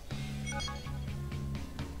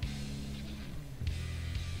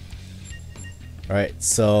 Alright,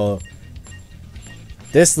 so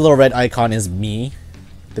this little red icon is me,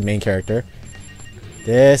 the main character.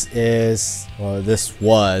 This is, well, this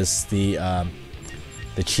was the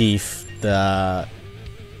chief, the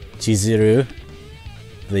Chizuru,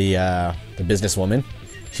 the businesswoman.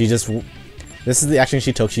 She just, this is the action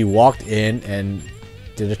she took. She walked in and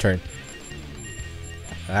did a turn.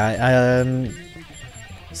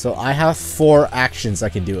 So I have 4 actions I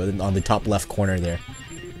can do on the top left corner there.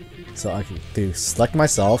 So I can do select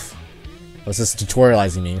myself. This is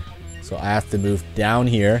tutorializing me. So I have to move down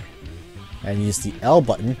here and use the L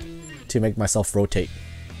button to make myself rotate.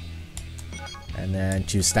 And then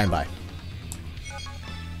choose standby.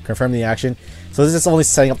 Confirm the action. So this is only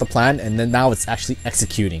setting up the plan, and then now it's actually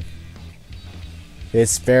executing.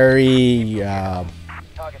 It's very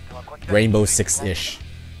Rainbow Six-ish.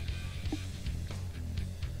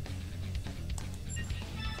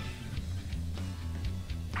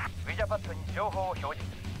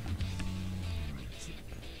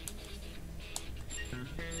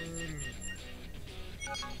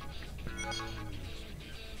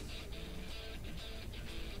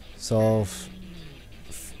 So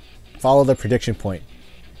follow the prediction point.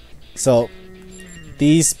 So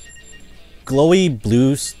these glowy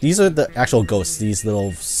blues, these are the actual ghosts, these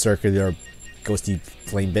little circular ghosty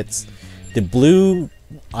flame bits. The blue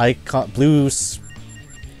icon, blues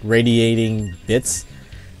radiating bits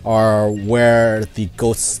are where the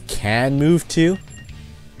ghosts can move to,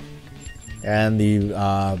 and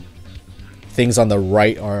the things on the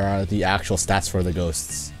right are the actual stats for the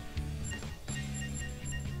ghosts.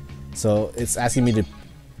 So it's asking me to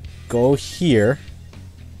go here,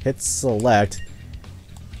 hit select,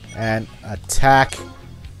 and attack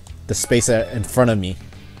the space in front of me.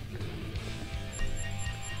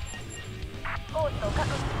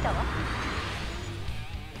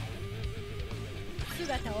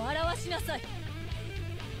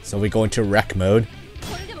 So we go into wreck mode.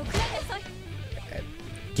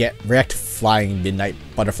 Get wrecked, flying midnight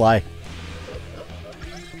butterfly.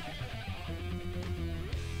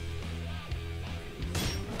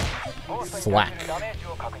 Thwack.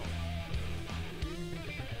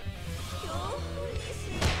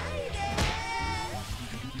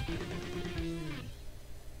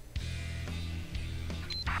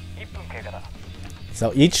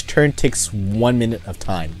 So each turn takes 1 minute of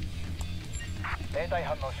time.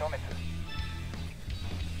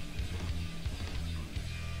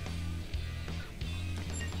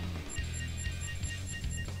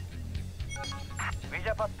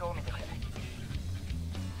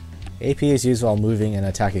 AP is used while moving and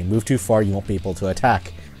attacking. Move too far, you won't be able to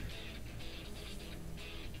attack.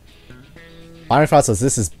 Final Thought says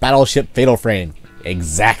this is Battleship Fatal Frame.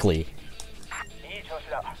 Exactly.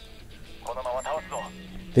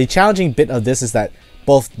 The challenging bit of this is that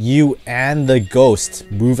both you and the ghost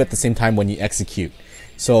move at the same time when you execute.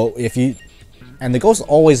 So if you... And the ghosts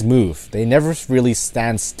always move. They never really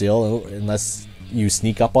stand still unless you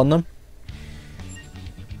sneak up on them.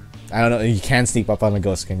 I don't know, you can sneak up on the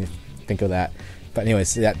ghost, can you think of that? But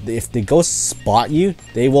anyways, that if the ghosts spot you,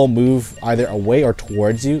 they will move either away or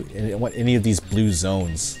towards you in any of these blue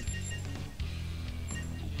zones.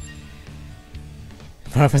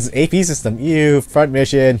 AP system, ew, front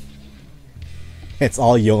mission. It's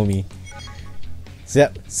all Yomi. So,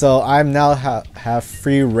 yep, so I'm now have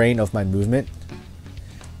free reign of my movement.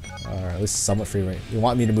 Or at least somewhat free reign. You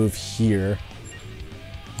want me to move here.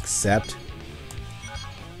 Accept.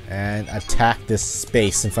 And attack this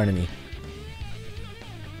space in front of me.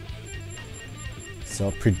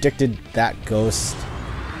 So predicted that ghost.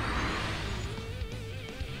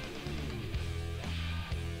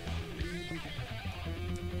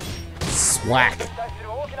 Swack!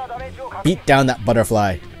 Beat down that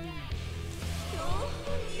butterfly.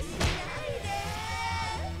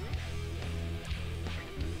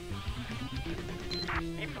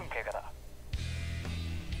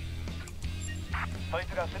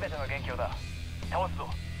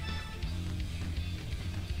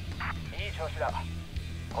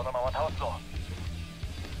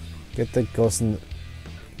 Get the ghost in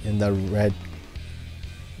the red.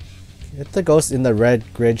 Get the ghost in the red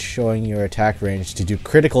grid showing your attack range to do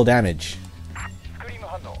critical damage.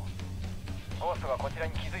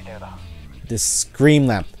 This scream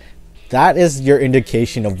lamp. That is your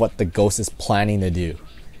indication of what the ghost is planning to do.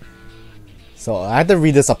 So I had to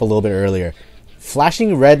read this up a little bit earlier.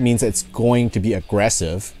 Flashing red means it's going to be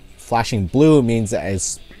aggressive. Flashing blue means that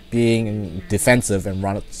it's being defensive and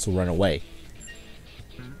run away.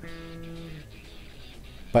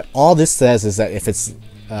 But all this says is that if it's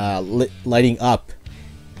lighting up,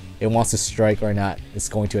 it wants to strike or not. It's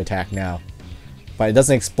going to attack now. But it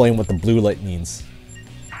doesn't explain what the blue light means.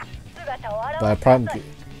 But I'm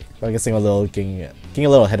guessing getting a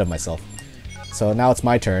little ahead of myself. So now it's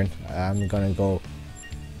my turn. I'm gonna go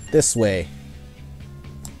this way.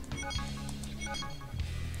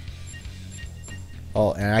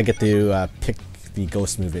 Oh, and I get to pick the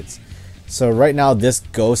ghost movements. So right now this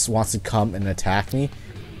ghost wants to come and attack me.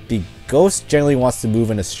 The ghost generally wants to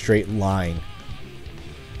move in a straight line.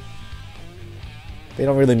 They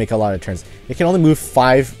don't really make a lot of turns. It can only move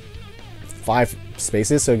five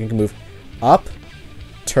spaces, so you can move up,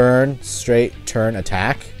 turn, straight, turn,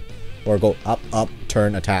 attack, or go up, up,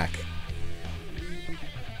 turn, attack.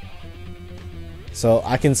 So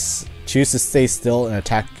I can choose to stay still and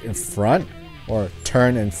attack in front, or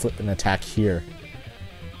turn and flip and attack here.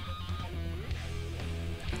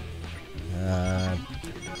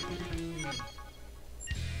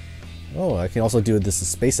 Oh, I can also do this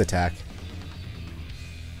space attack.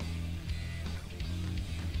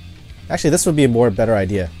 Actually, this would be a better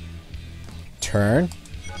idea. Turn.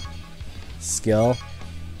 Skill.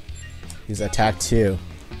 Use attack 2.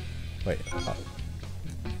 Wait. Oh.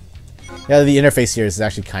 Yeah, the interface here is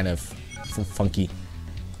actually kind of funky.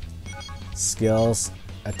 Skills.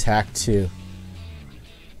 Attack 2.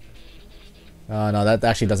 Oh no, that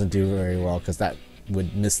actually doesn't do very well because that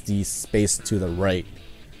would miss the space to the right.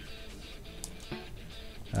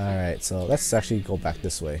 Alright, so let's actually go back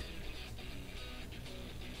this way.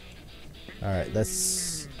 Alright,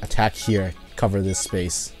 let's attack here, cover this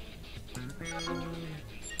space.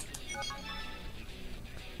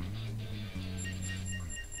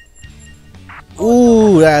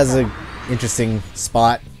 Ooh, that's an interesting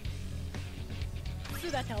spot.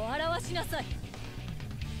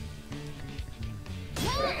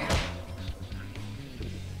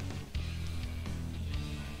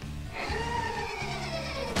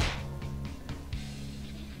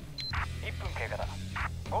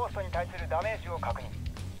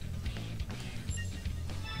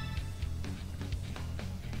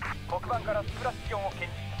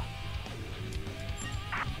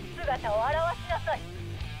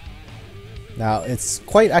 Now it's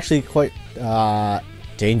actually quite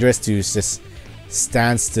dangerous to just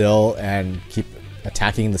stand still and keep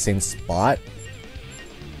attacking the same spot.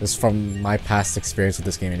 This is from my past experience with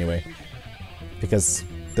this game anyway, because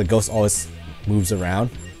the ghost always moves around.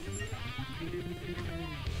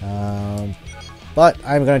 But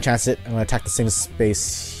I'm gonna chance it. I'm gonna attack the same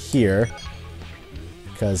space here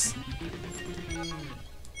because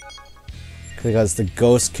the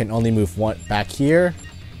ghost can only move one back here,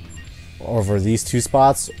 over these two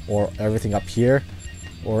spots, or everything up here,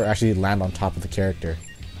 or actually land on top of the character.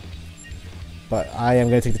 But I am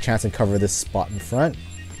going to take the chance and cover this spot in front.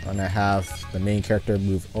 I'm going to have the main character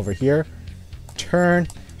move over here, turn,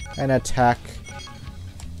 and attack,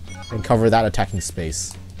 and cover that attacking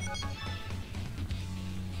space.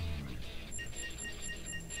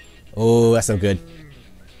 Oh, that's so good.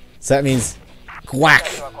 So that means, whack!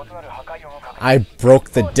 I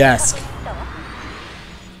broke the desk.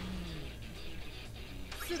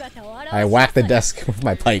 I whacked the desk with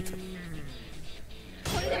my pipe.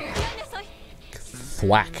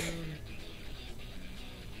 Thwack.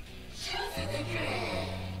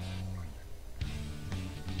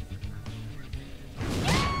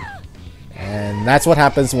 And that's what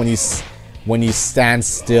happens when you stand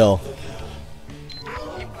still.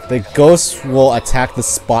 The ghost will attack the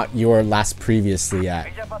spot you were last previously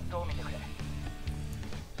at.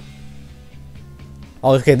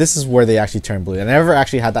 Oh, okay, this is where they actually turn blue. I never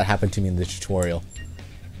actually had that happen to me in the tutorial.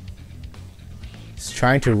 It's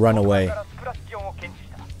trying to run away.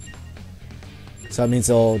 So that means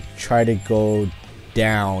they'll try to go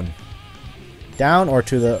down. Down or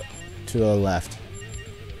to the left.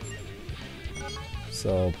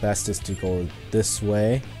 So best is to go this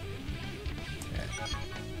way.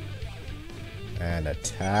 And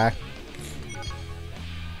attack.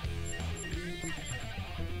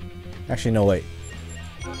 Actually, no, wait.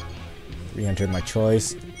 Re-entered my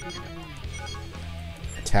choice.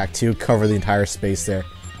 Attack 2, cover the entire space there.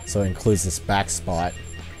 So it includes this back spot.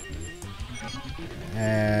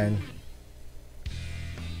 And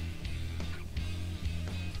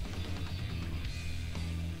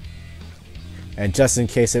just in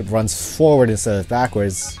case it runs forward instead of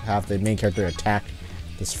backwards, have the main character attack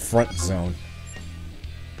this front zone.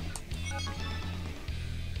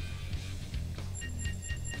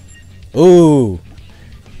 Ooh!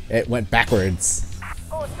 It went backwards.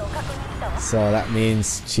 So that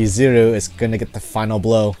means Chizuru is gonna get the final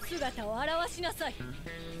blow.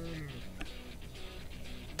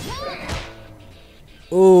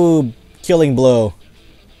 Ooh, killing blow.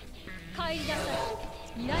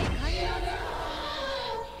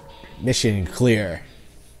 Mission clear.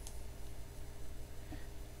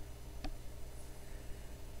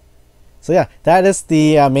 So yeah, that is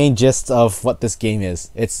the main gist of what this game is.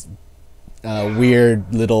 It's a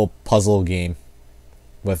weird little puzzle game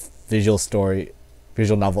with visual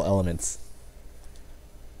novel elements.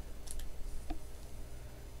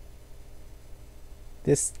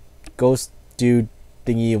 This ghost dude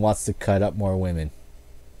thingy wants to cut up more women.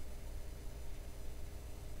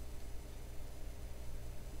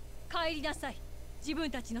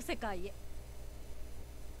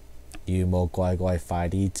 You mo guai guai fai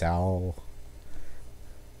di zao.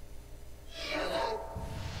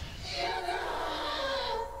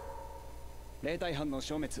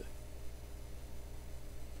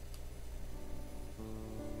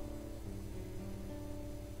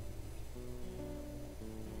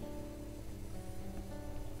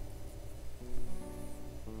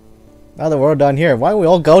 Now that we're all done here, why don't we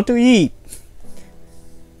all go to eat?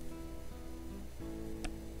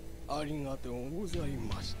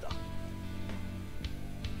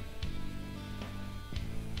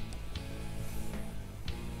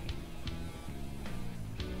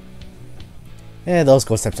 Those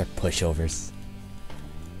ghost types are pushovers.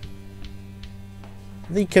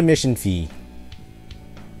 The commission fee.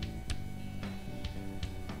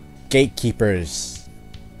 Gatekeepers.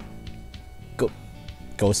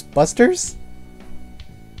 Ghostbusters?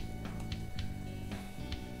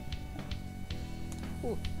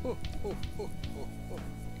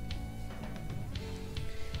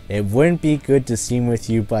 It wouldn't be good to seem with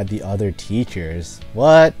you by the other teachers.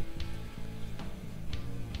 What?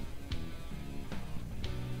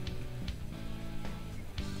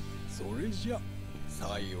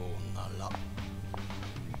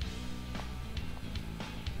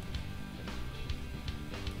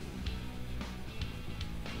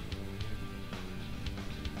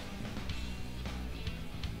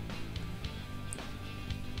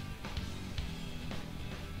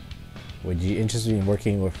 Would you be interested in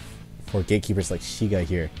working with for gatekeepers like Shiga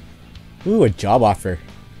here? Ooh, a job offer.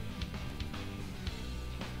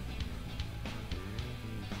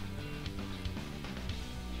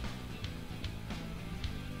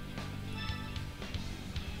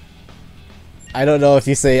 I don't know if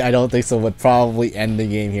you say I don't think so would probably end the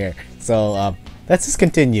game here. So let's just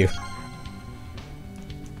continue.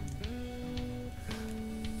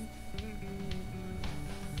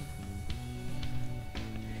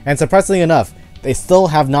 And surprisingly enough, they still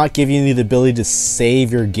have not given you the ability to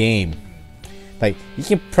save your game. Like, you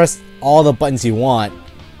can press all the buttons you want.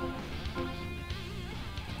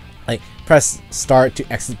 Like, press start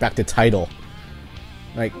to exit back to title.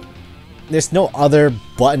 Like, there's no other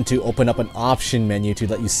button to open up an option menu to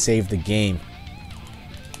let you save the game.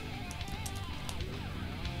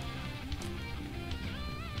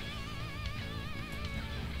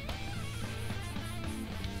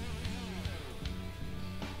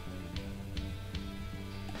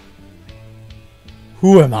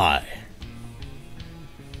 Who am I?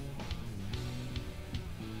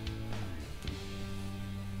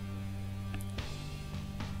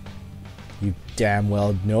 You damn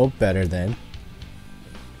well know better then.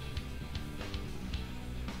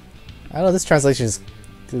 I don't know, this translation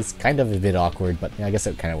is kind of a bit awkward, but yeah, I guess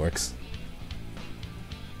it kind of works.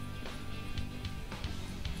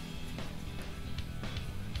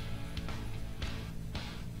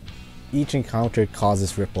 Each encounter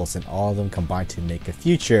causes ripples, and all of them combine to make a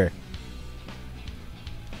future.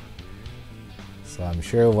 So I'm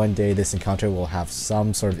sure one day this encounter will have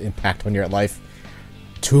some sort of impact on your life.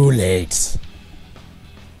 Too late.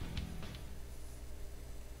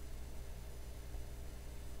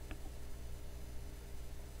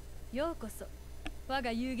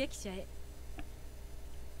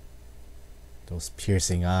 Those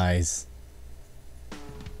piercing eyes.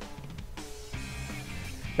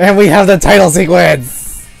 And we have the title sequence!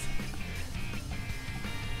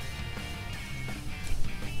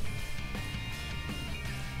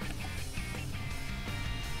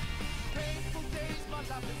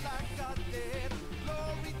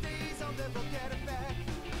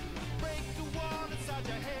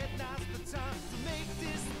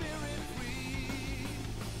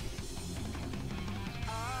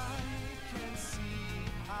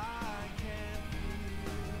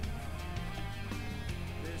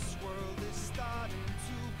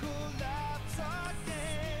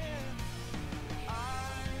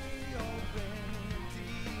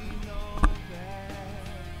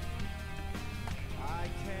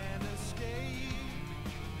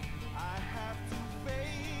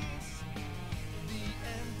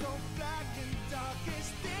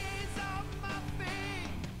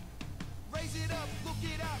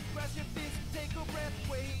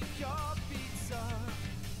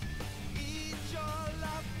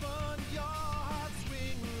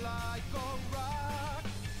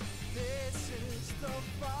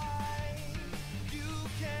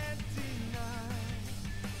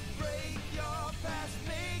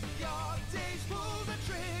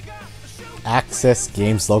 Access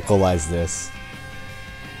Games localize this.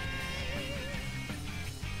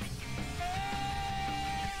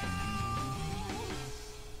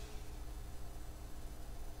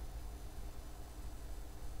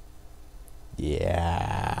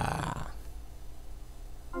 Yeah.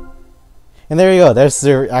 And there you go. There's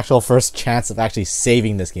their actual first chance of actually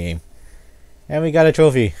saving this game. And we got a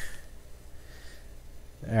trophy.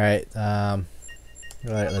 Alright, alright,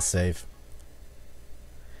 let's save.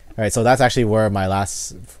 Alright, so that's actually where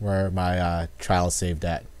my trial saved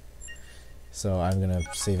at. So I'm gonna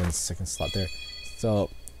save in the second slot there. So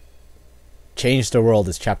Change the World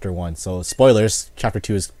is chapter 1. So spoilers, chapter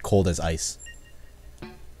 2 is Cold as Ice.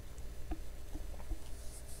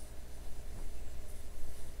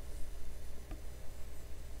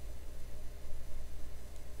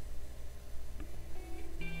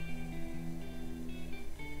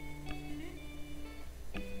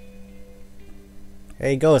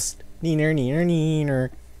 Hey, ghost. Neener, neener, neener.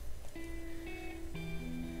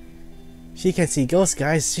 She can see ghosts,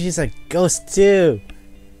 guys. She's a ghost, too.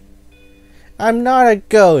 I'm not a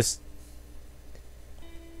ghost.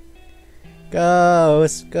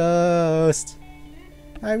 Ghost, ghost.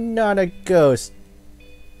 I'm not a ghost.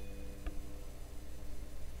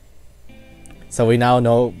 So we now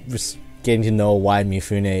know, just getting to know why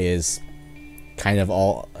Mifune is kind of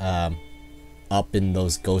all up in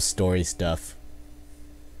those ghost story stuff.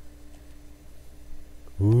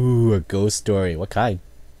 Ooh, a ghost story. What kind?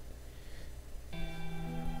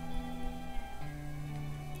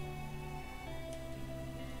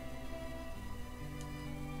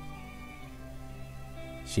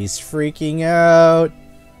 She's freaking out.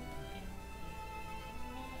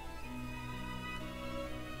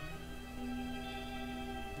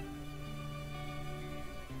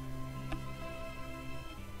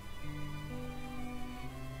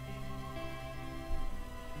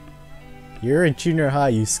 You're in junior high,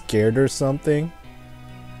 you scared or something?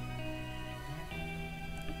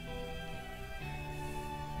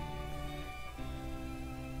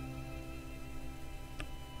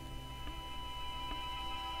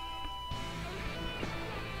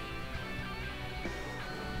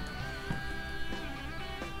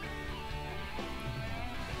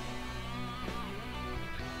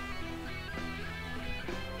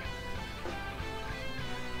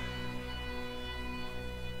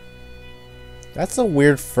 That's a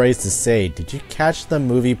weird phrase to say. Did you catch the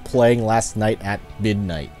movie playing last night at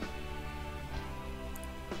midnight?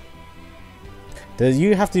 Does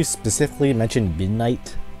you have to specifically mention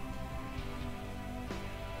midnight?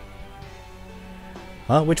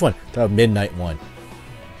 Huh? Which one? The midnight one.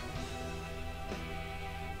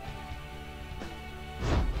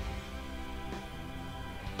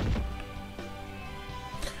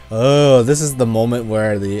 Oh, this is the moment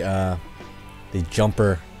where the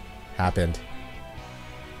jumper happened.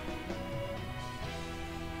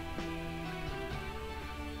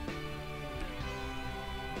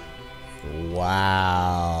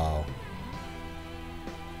 Wow.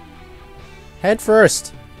 Head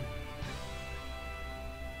first.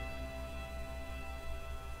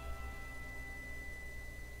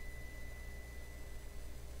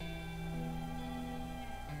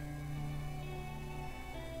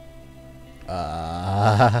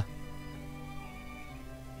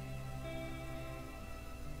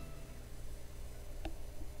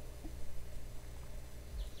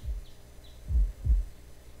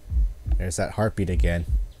 There's that heartbeat again.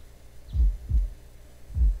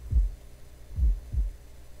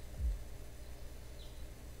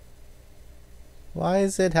 Why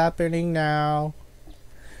is it happening now?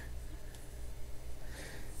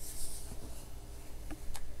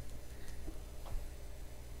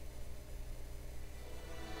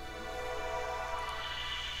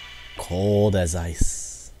 Cold as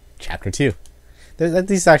ice. Chapter 2.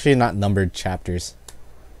 These are actually not numbered chapters.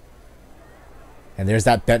 And there's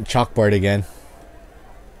that bent chalkboard again.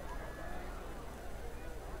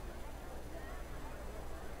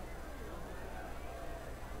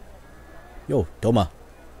 Yo, Doma.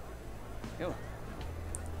 Yo.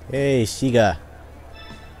 Hey, Shiga.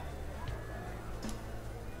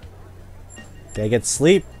 Did I get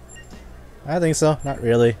sleep? I think so. Not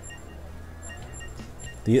really.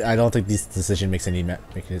 I don't think this decision makes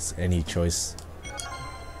any choice.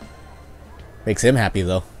 Makes him happy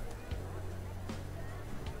though.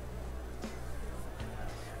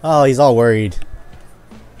 Oh, he's all worried.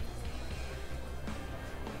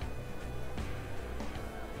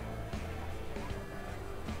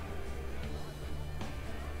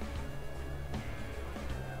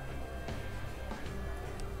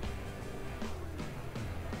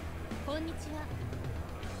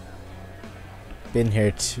 Been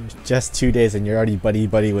here just 2 days and you're already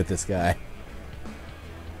buddy-buddy with this guy.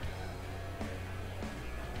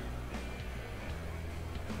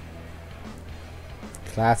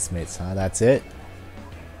 Classmates, huh? That's it?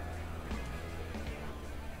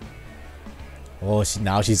 Oh,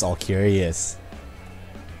 now she's all curious.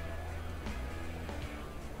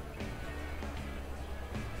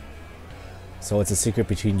 So it's a secret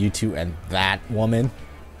between you two and that woman?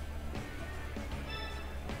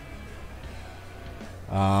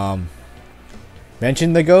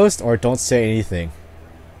 Mention the ghost or don't say anything.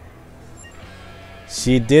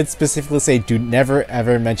 She did specifically say do never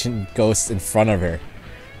ever mention ghosts in front of her.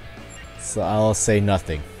 So I'll say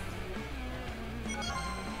nothing.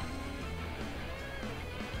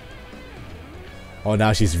 Oh,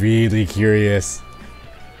 now she's really curious.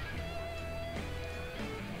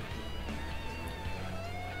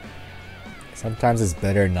 Sometimes it's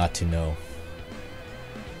better not to know.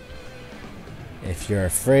 If you're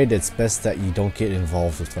afraid, it's best that you don't get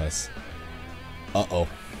involved with us. Uh-oh.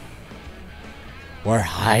 We're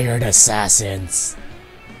hired assassins.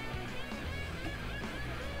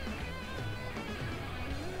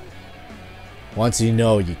 Once you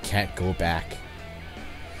know, you can't go back.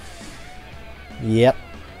 Yep.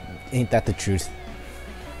 Ain't that the truth?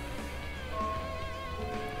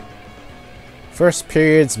 First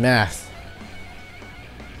period's math.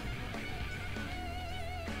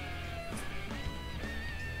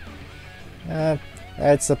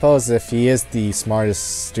 I'd suppose if he is the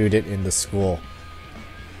smartest student in the school.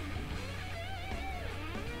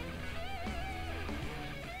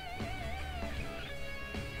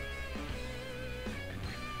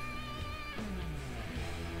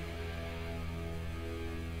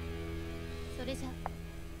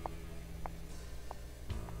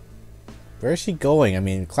 Where is she going? I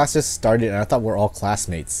mean, class just started and I thought we're all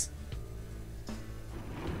classmates.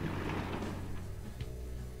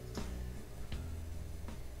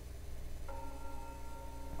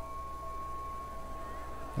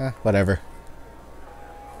 Whatever.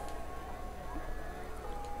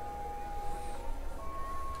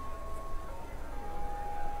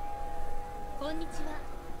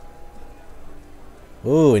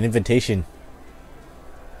 Ooh, an invitation.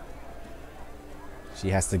 She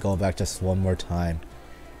has to go back just one more time.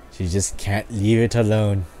 She just can't leave it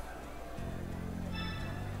alone.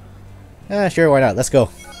 Sure, why not? Let's go.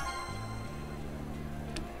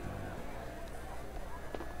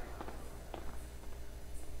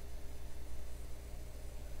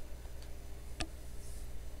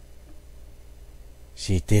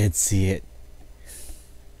 She did see it.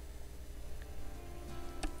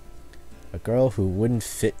 A girl who wouldn't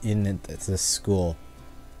fit in at this school.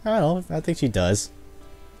 I don't know, I think she does.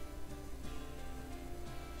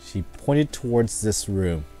 She pointed towards this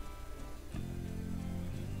room.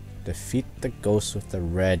 Defeat the ghost with the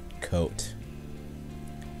red coat.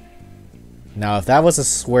 Now, if that was a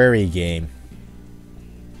sweary game,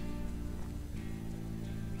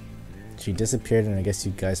 she disappeared and I guess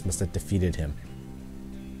you guys must have defeated him.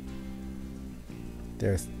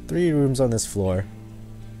 There are 3 rooms on this floor.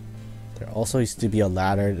 There also used to be a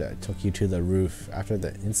ladder that took you to the roof. After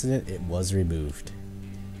the incident, it was removed.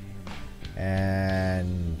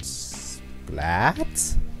 And...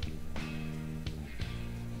 splat?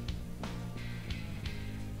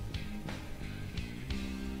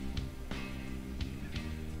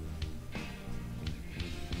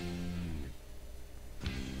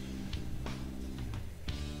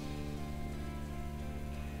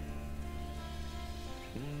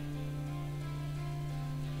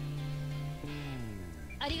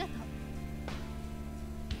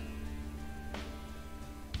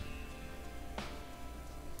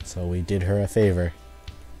 So we did her a favor.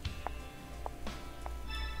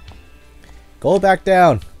 Go back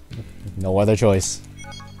down. No other choice.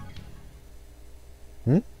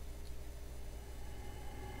 Hmm?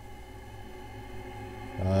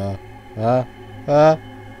 I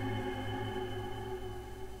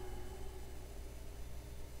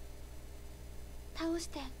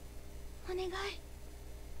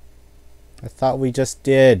thought we just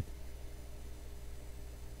did.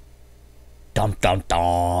 Dum dum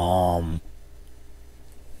dum.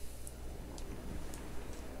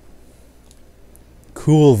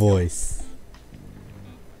 Cool voice.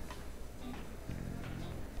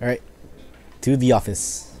 Alright. To the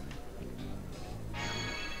office.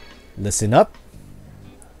 Listen up.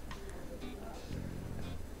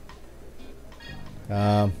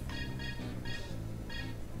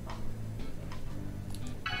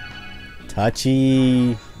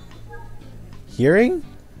 Touchy hearing?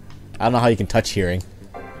 I don't know how you can touch hearing.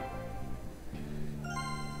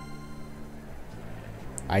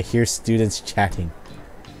 I hear students chatting.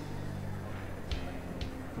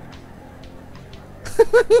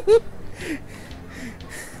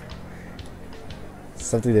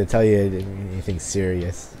 Something to tell you anything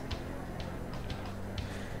serious.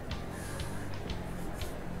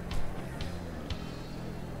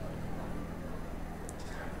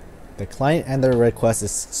 The client and their request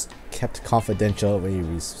is kept confidential. We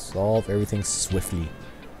resolve everything swiftly.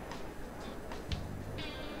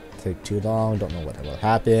 Take too long, don't know what will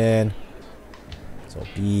happen. So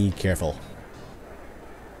be careful.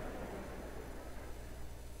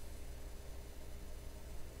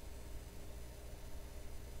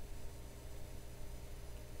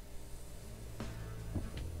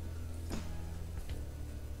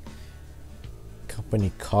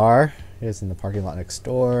 Company car is in the parking lot next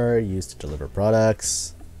door, used to deliver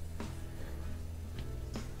products.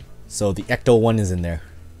 So the Ecto one is in there.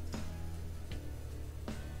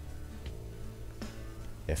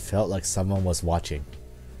 It felt like someone was watching.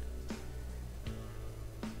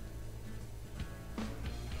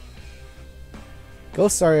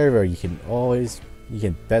 Ghosts are everywhere. You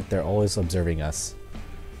can bet they're always observing us.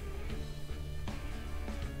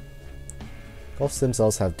 Ghosts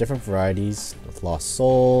themselves have different varieties, with lost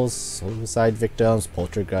souls, suicide victims,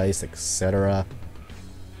 poltergeists, etc.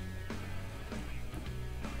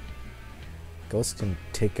 Ghosts can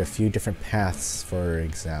take a few different paths, for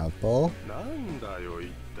example.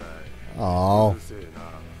 Oh.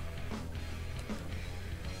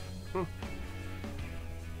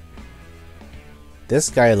 This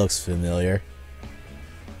guy looks familiar.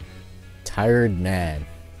 Tired man.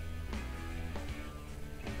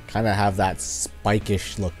 Kinda have that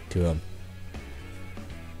spikish look to him.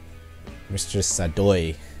 Mr.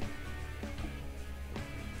 Sadoi.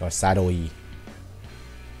 Or Sadoi.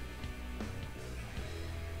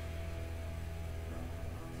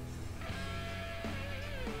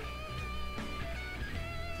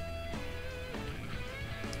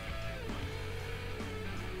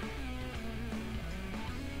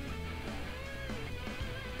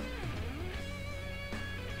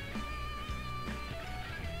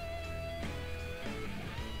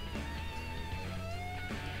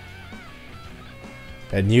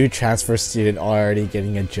 A new transfer student already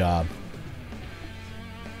getting a job.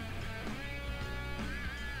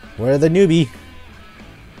 Where the newbie?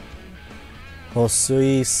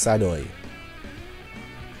 Hosui Sadoi.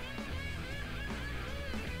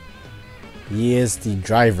 He is the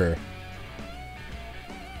driver.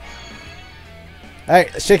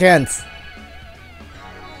 Alright, shake hands.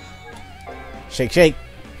 Shake, shake.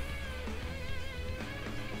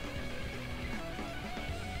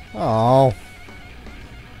 Oh.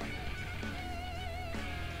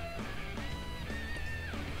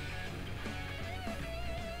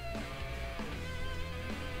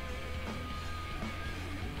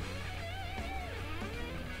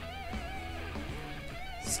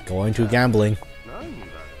 It's going to gambling.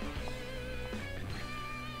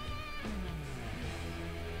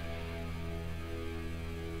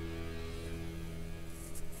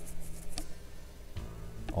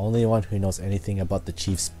 Only one who knows anything about the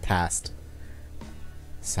chief's past.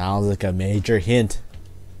 Sounds like a major hint.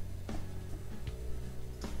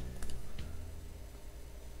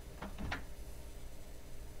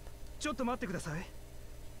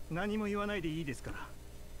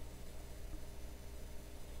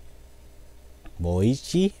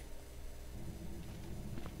 Moichi?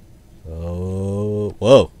 Oh,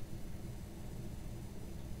 whoa.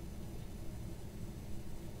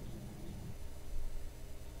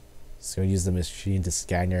 So use the machine to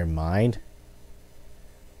scan your mind?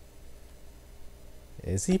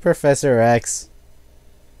 Is he Professor X?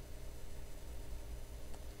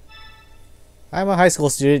 I'm a high school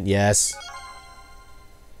student, yes.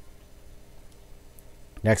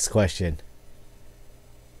 Next question.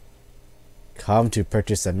 Come to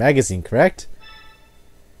purchase a magazine, correct?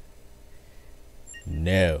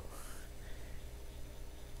 No.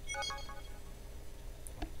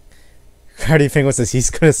 Cardi Penguin says he's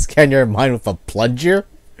gonna scan your mind with a plunger?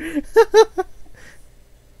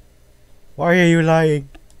 Why are you lying?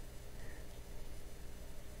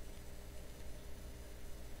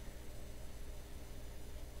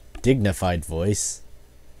 Dignified voice.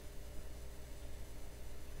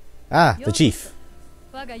 Ah, the chief.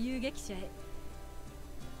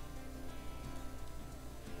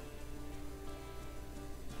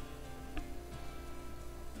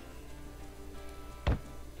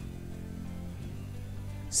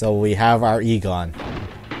 So we have our Egon.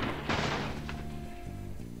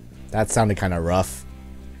 That sounded kind of rough.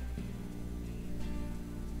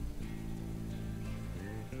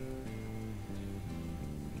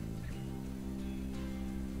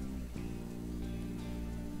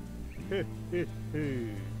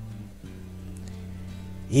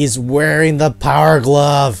 He's wearing the power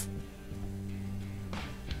glove.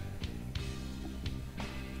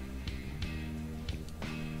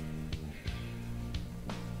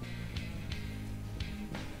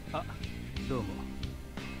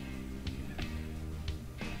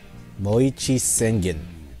 Moichi Sengen.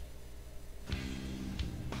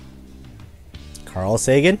 Carl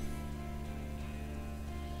Sagan?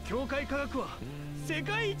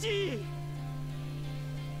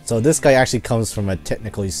 So this guy actually comes from a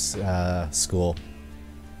technical school.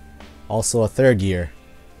 Also a third year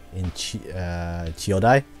in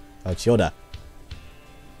Chiodai? Oh, Chiyoda.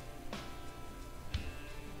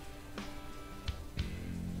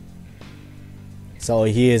 So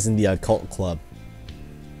he is in the occult club.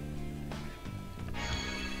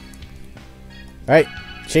 Alright,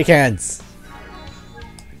 shake hands.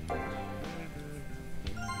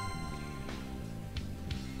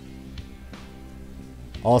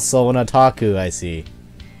 Also an otaku, I see.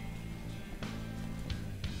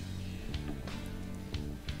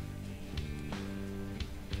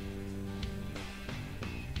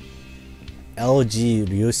 LG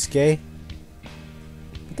Ryusuke?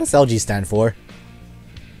 What does LG stand for?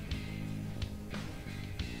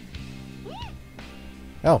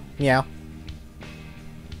 Oh, meow.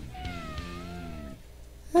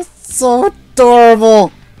 That's so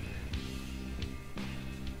adorable!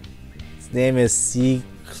 His name is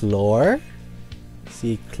C-Clor?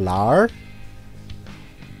 C-Clar?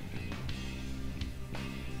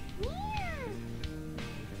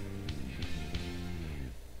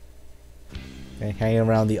 Been hanging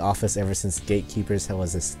around the office ever since Gatekeepers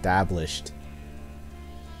was established.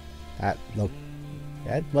 That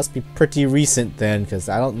must be pretty recent then, because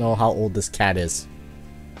I don't know how old this cat is.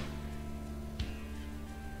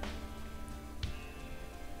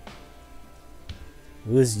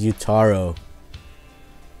 Who is Yutaro?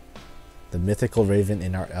 The mythical raven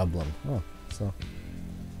in our emblem. Oh, so.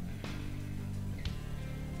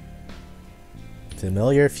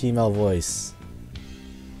 Familiar female voice.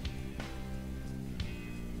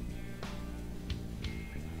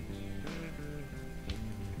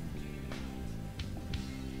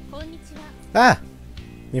 Ah!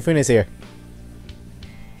 Mifune's here.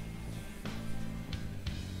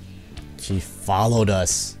 She followed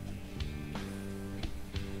us.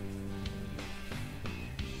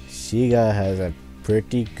 Shiga has a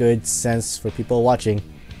pretty good sense for people watching.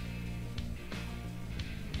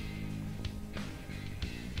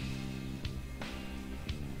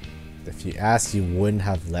 If you asked, you wouldn't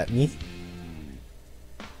have let me?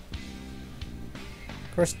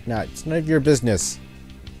 Of course not. It's none of your business.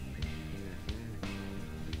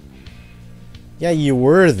 Yeah, you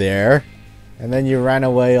were there. And then you ran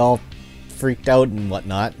away all freaked out and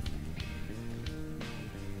whatnot.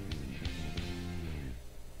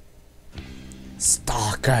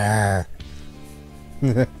 Stalker!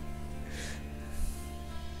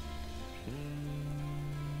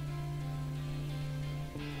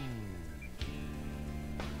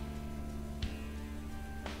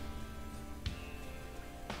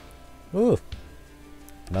 Ooh.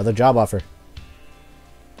 Another job offer.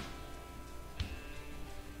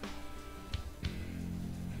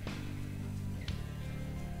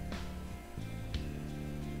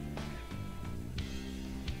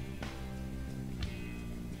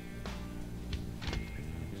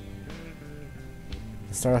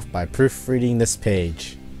 Let's start off by proofreading this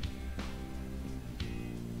page.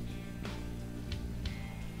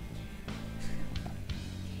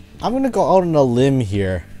 I'm gonna go out on a limb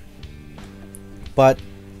here, but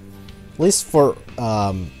at least for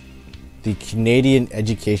the Canadian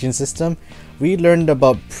education system, we learned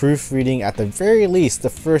about proofreading at the very least the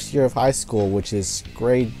first year of high school, which is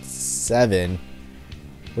grade 7,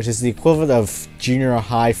 which is the equivalent of junior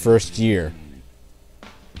high first year.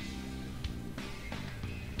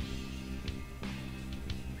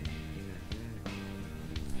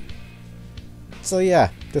 So yeah,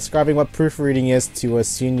 describing what proofreading is to a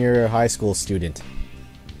senior high school student.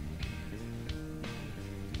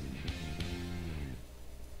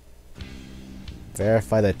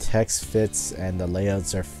 Verify the text fits and the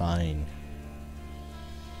layouts are fine.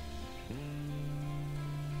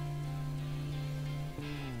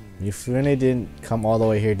 Mifune didn't come all the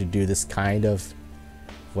way here to do this kind of...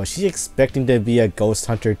 Was she expecting to be a ghost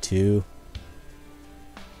hunter too?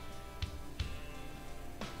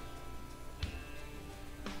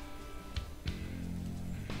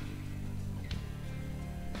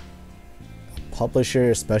 A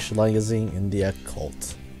publisher specializing in the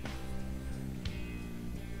occult.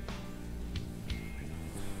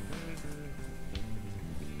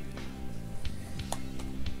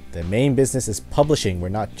 The main business is publishing, we're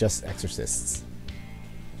not just exorcists.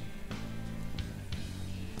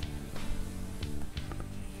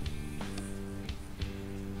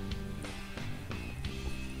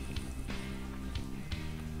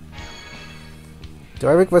 Do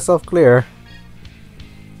I make myself clear?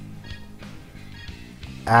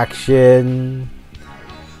 Action.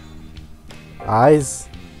 Eyes.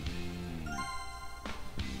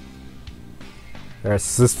 There are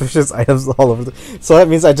suspicious items all over so that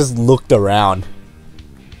means I just looked around.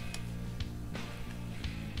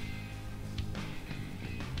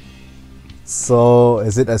 So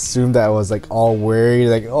is it assumed that I was like all worried,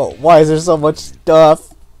 like, oh, why is there so much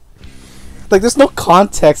stuff? Like, there's no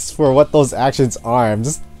context for what those actions are. I'm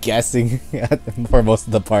just guessing for most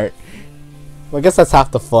of the part. Well, I guess that's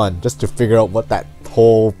half the fun, just to figure out what that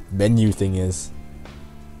whole menu thing is.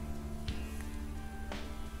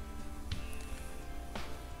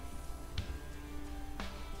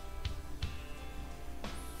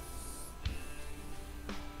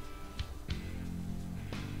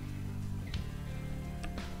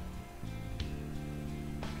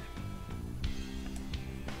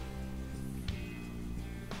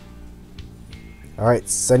 Alright,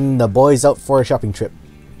 sending the boys out for a shopping trip.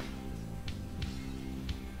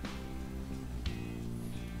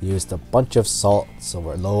 Used a bunch of salt, so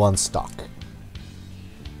we're low on stock.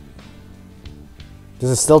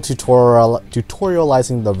 This is still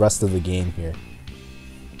tutorializing the rest of the game here.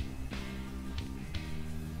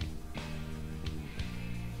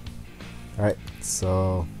 Alright,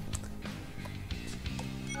 so...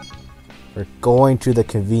 we're going to the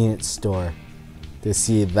convenience store to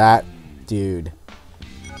see that dude.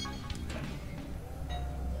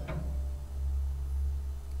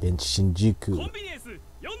 In Shinjuku.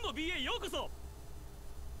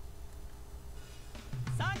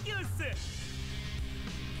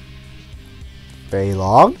 Very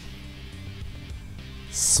long?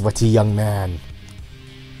 Sweaty young man.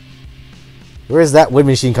 Where is that wind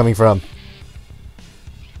machine coming from?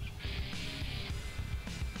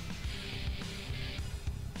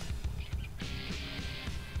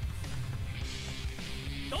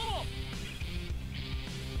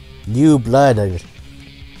 New blood.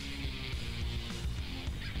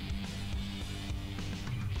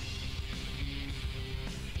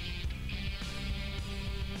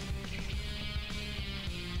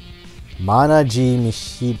 Manaji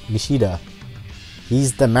Nishida.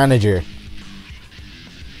 He's the manager.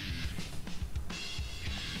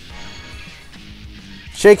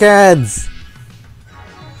 Shake hands!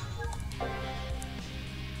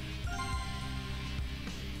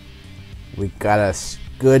 We got a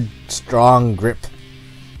good, strong grip.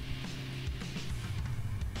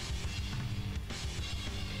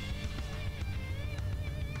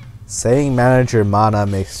 Saying manager Mana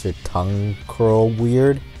makes your tongue curl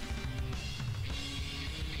weird.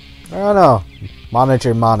 I don't know.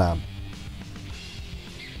 Manager Mana.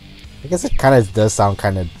 I guess it kind of does sound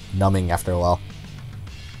kind of numbing after a while.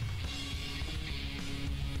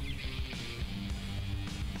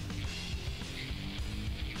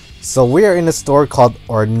 So we are in a store called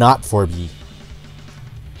Or Not For B.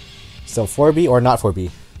 So 4B or not 4B?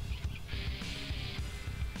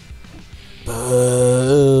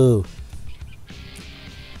 Boo!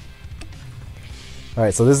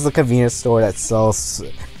 Alright, so this is a convenience store that sells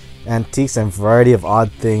antiques and a variety of odd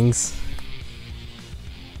things.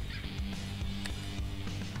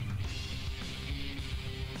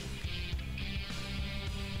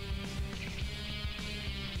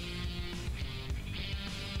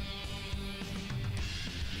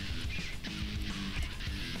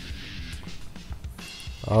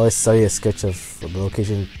 Always study a sketch of the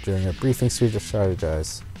location during a briefing suite to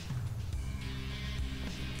strategize.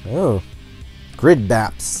 Oh, grid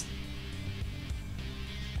maps.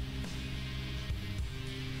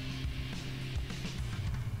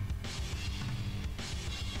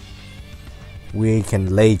 We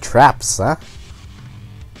can lay traps, huh?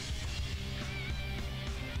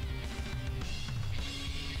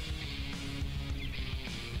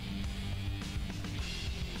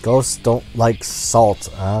 Ghosts don't like salt.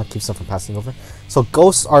 Keeps them from passing over. So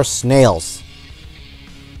ghosts are snails.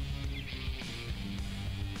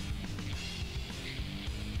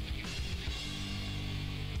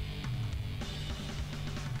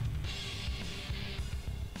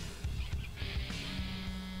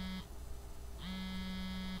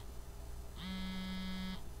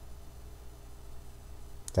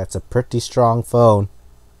 That's a pretty strong phone.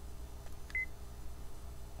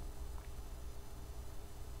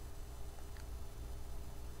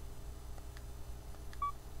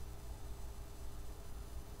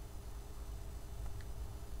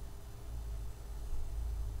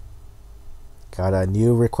 Got a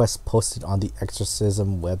new request posted on the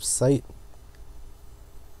exorcism website.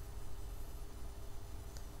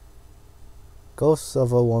 Ghost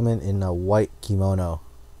of a woman in a white kimono.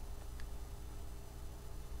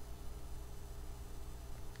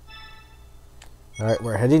 Alright,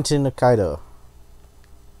 we're heading to Hokkaido.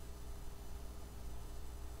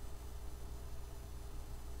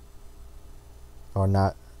 Or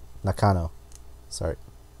not, Nakano. Sorry.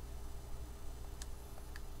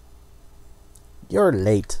 You're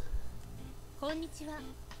late. Ah,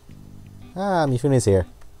 Mifune's here.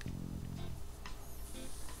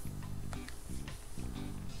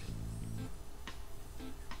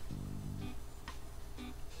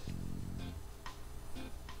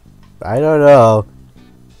 I don't know.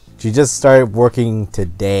 She just started working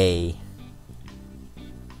today.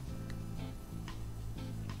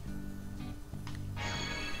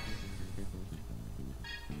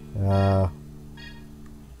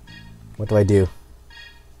 What do I do?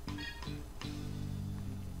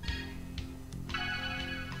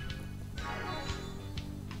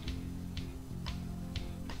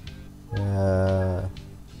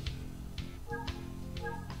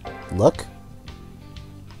 Look.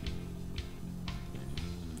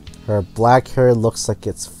 Her black hair looks like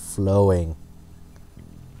it's flowing.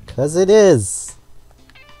 'Cause it is.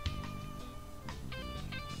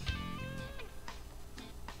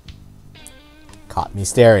 Caught me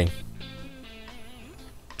staring.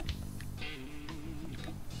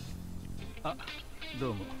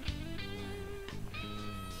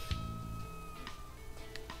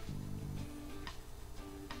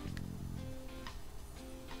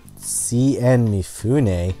 CN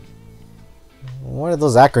Mifune? What are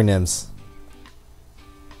those acronyms?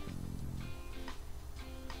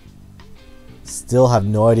 Still have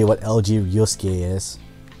no idea what LG Ryosuke is.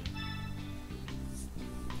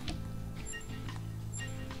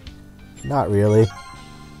 Not really.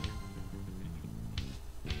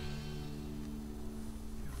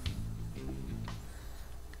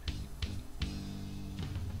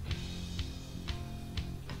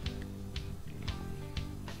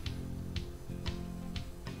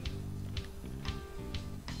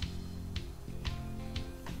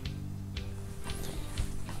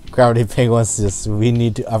 Gravity Penguin says we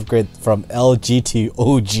need to upgrade from LG to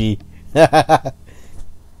OG.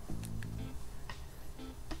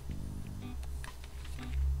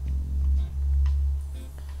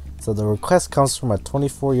 So the request comes from a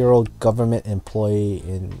 24-year-old government employee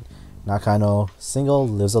in Nakano, single,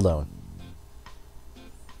 lives alone.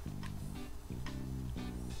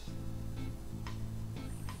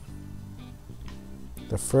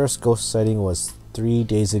 The first ghost sighting was 3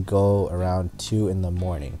 days ago around 2 in the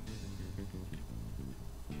morning.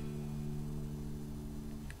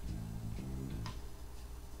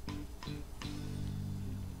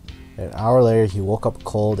 An hour later, he woke up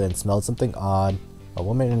cold and smelled something odd. A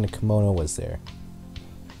woman in a kimono was there.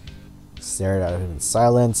 Stared at him in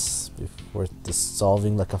silence before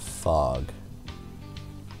dissolving like a fog.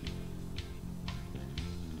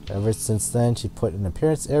 Ever since then, she put an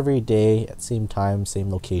appearance every day at same time, same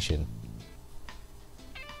location.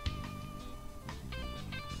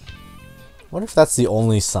 Wonder if that's the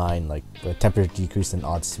only sign, like a temperature decrease and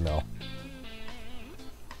odd smell.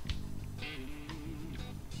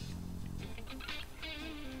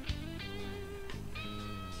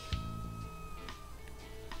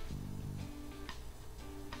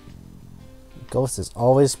 Ghost is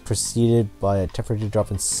always preceded by a temperature drop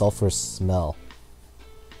and sulfur smell.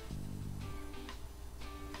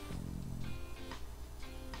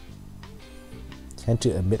 Tend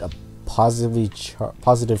to emit a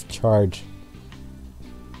positive charge.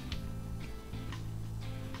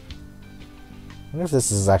 I wonder if this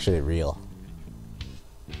is actually real.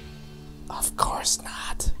 Of course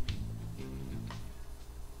not.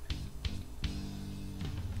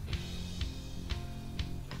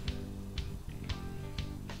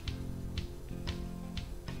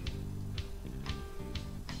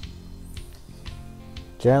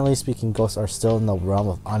 Generally speaking, ghosts are still in the realm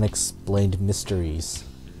of unexplained mysteries.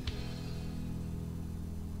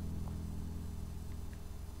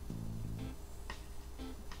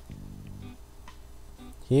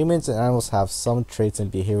 Humans and animals have some traits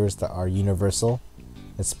and behaviors that are universal.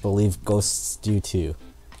 It's believed ghosts do too.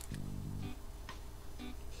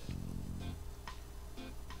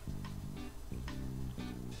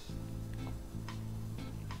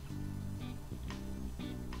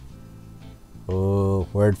 Oh,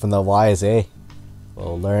 word from the wise, eh?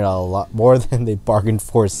 We'll learn a lot more than they bargained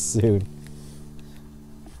for soon.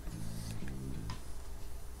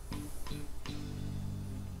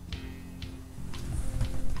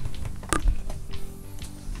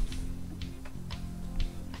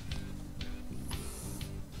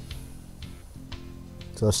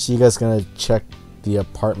 So Shiga's gonna check the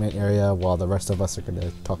apartment area while the rest of us are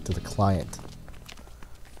gonna talk to the client.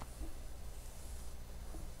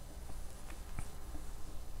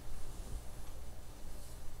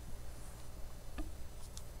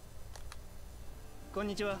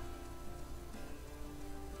 Konnichiwa.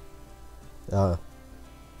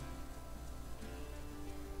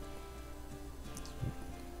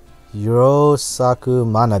 Yurosaku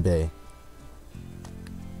Manabe.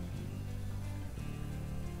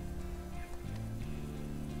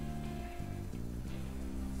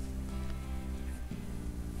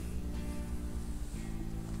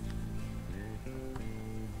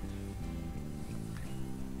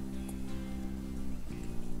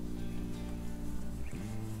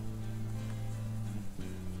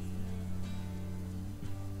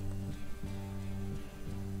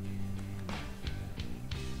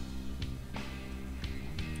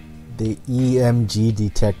 The EMG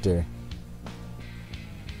detector.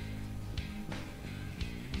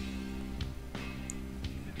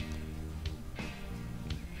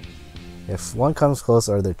 If one comes close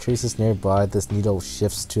or there are traces nearby, this needle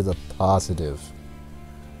shifts to the positive.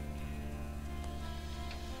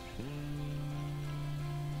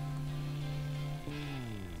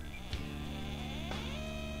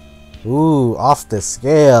 Ooh, off the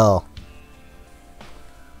scale.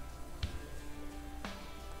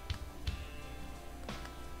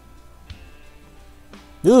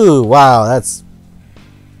 Ooh, wow,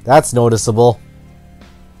 that's noticeable.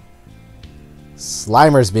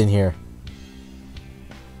 Slimer's been here.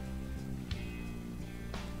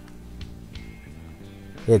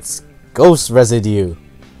 It's ghost residue.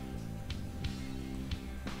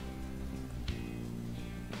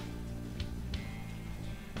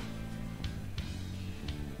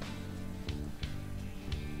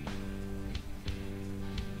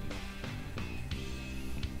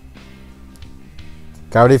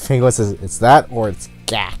 Gravity Penguin says it's that or it's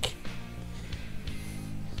gack.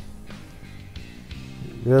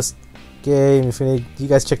 This game, if you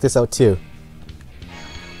guys check this out too.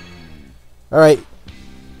 Alright.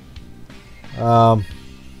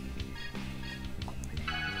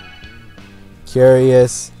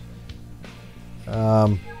 Curious.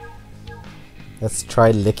 Let's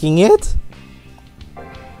try licking it.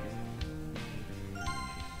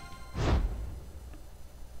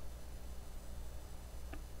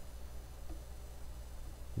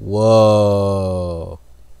 Whoa.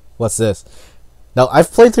 What's this? Now,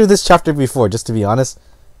 I've played through this chapter before, just to be honest.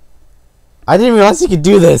 I didn't realize you could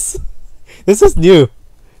do this. This is new.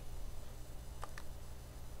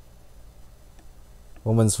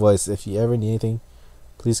 Woman's voice. If you ever need anything,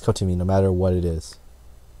 please come to me, no matter what it is.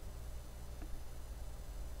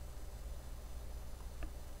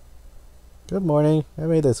 Good morning. I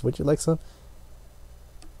made this. Would you like some?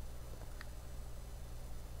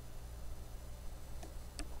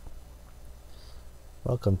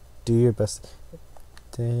 Welcome. Do your best.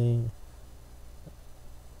 Dang.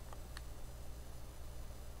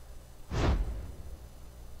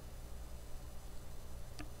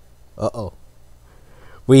 Uh-oh.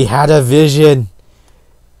 We had a vision.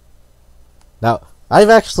 Now, I've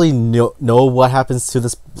actually know what happens to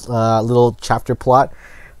this little chapter plot.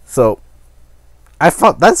 So, I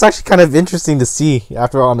thought that's actually kind of interesting to see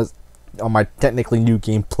after on my technically new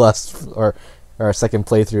game plus or second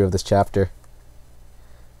playthrough of this chapter.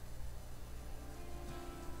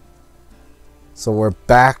 So we're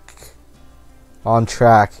back on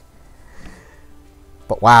track.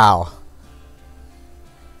 But wow.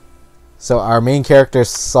 So our main character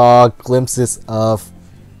saw glimpses of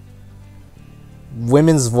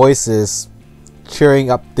women's voices cheering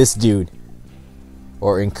up this dude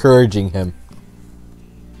or encouraging him.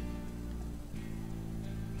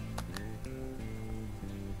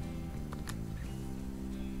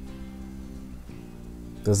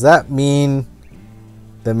 Does that mean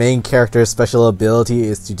the main character's special ability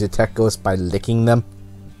is to detect ghosts by licking them?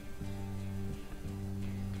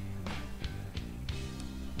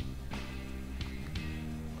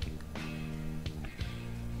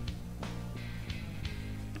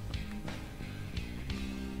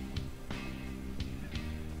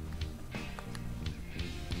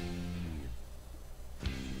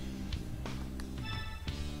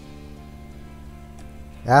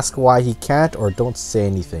 Ask why he can't or don't say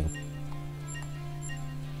anything.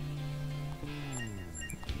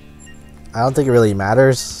 I don't think it really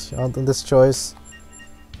matters on this choice.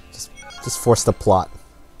 Just force the plot.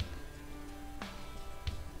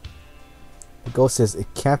 The ghost says it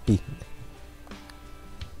can't be.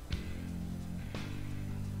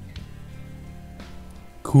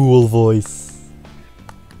 Cool voice.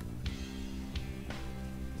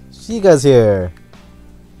 Shiga's here.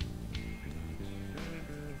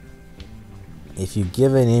 If you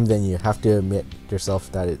give a name, then you have to admit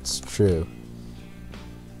yourself that it's true.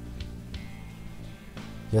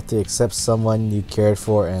 You have to accept someone you cared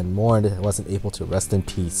for and mourned wasn't able to rest in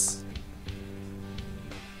peace.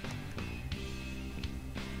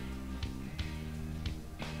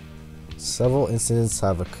 Several incidents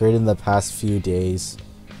have occurred in the past few days,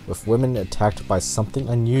 with women attacked by something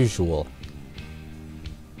unusual.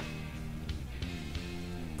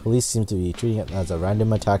 Police seem to be treating it as a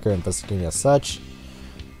random attacker and investigating as such,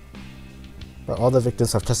 but all the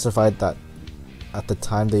victims have testified that at the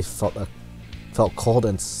time they felt cold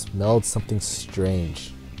and smelled something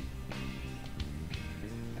strange.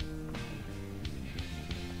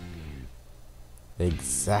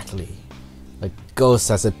 Exactly. A ghost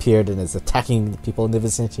has appeared and is attacking the people in the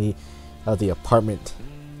vicinity of the apartment.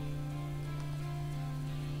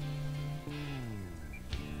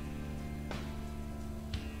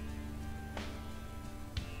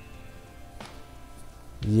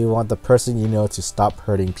 You want the person you know to stop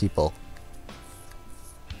hurting people.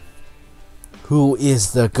 Who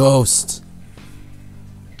is the ghost?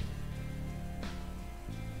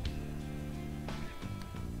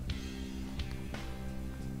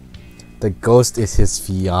 The ghost is his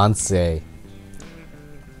fiance.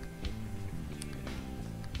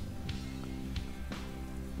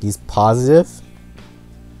 He's positive?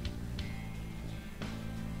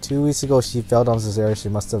 2 weeks ago she fell down the stairs. She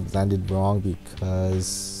must have landed wrong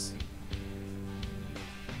because...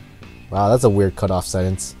 Wow, that's a weird cutoff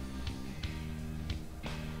sentence.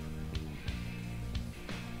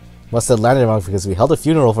 Must have landed wrong because we held a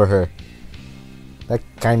funeral for her. That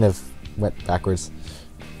kind of went backwards.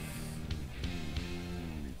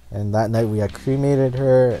 And that night we had cremated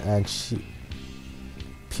her and she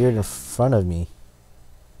appeared in front of me.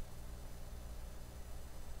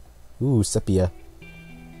 Ooh, sepia.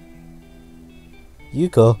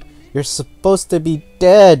 Yuko, you're supposed to be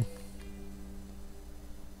dead.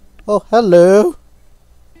 Oh, hello.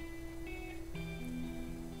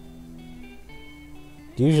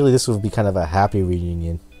 Usually this would be kind of a happy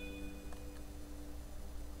reunion.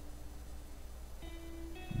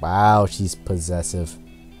 Wow, she's possessive.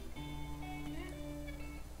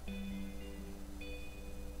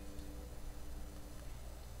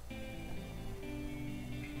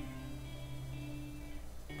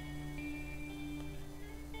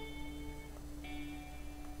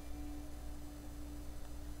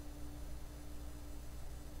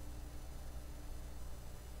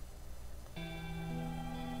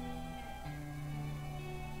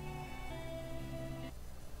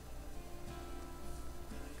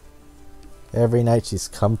 Every night she's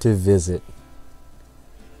come to visit.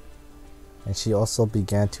 And she also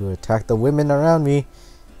began to attack the women around me.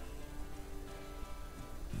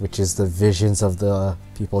 Which is the visions of the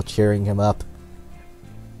people cheering him up.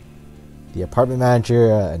 The apartment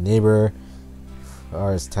manager, a neighbor,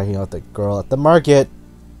 is attacking out the girl at the market.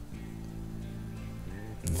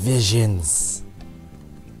 Visions.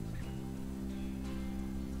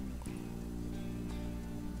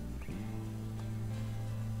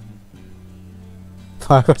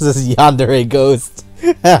 Marcos is yandere ghost.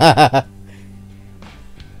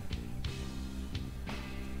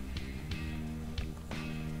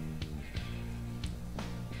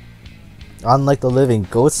 Unlike the living,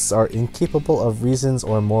 ghosts are incapable of reasons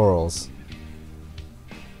or morals.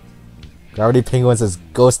 Gravity Penguin says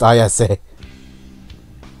Ghost ISA.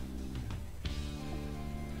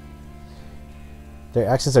 Their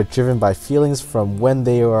actions are driven by feelings from when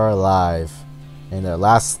they are alive, and their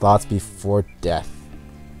last thoughts before death.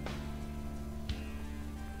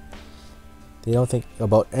 They don't think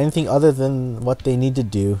about anything other than what they need to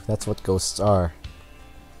do. That's what ghosts are.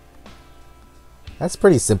 That's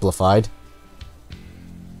pretty simplified.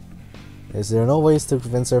 Is there no ways to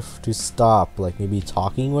convince her to stop, like maybe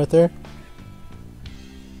talking with her?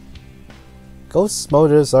 Ghost's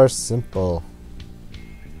motives are simple.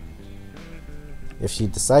 If she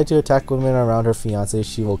decides to attack women around her fiancé,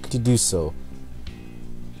 she will continue to do so.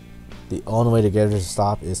 The only way to get her to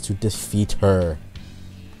stop is to defeat her.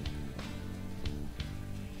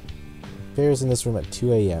 Appears in this room at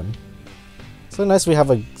 2 AM. So nice we have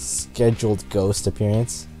a scheduled ghost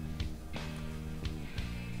appearance.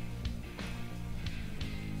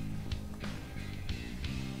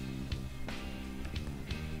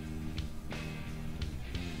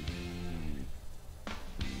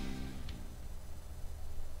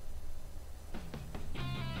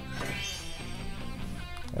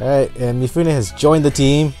 Alright, and Mifune has joined the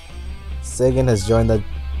team. Sagan has joined the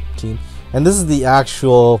team. And this is the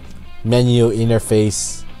actual menu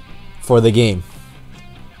interface for the game.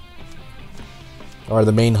 Or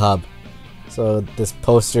the main hub. So this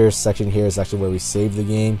poster section here is actually where we save the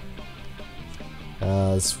game.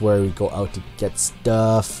 This is where we go out to get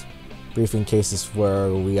stuff. Briefing case is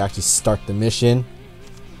where we actually start the mission.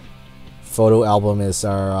 Photo album is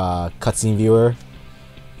our cutscene viewer.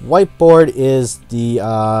 Whiteboard is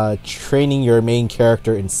the training your main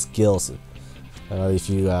character in skills. If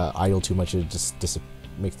you idle too much, it just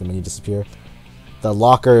makes the menu disappear. The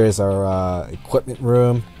locker is our equipment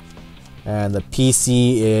room, and the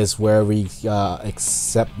PC is where we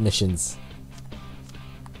accept missions.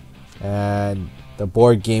 And the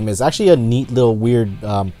board game is actually a neat little weird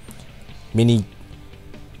mini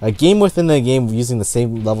game within the game using the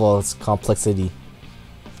same level of complexity.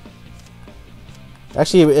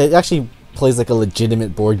 Actually, it actually plays like a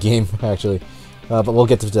legitimate board game, actually. But we'll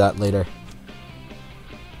get to that later.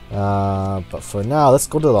 But for now, let's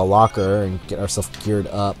go to the locker and get ourselves geared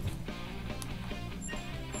up.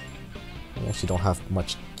 We actually don't have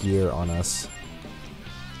much gear on us.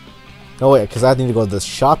 Oh wait, because I need to go to the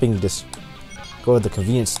shopping go to the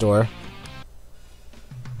convenience store.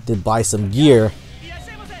 Did buy some gear.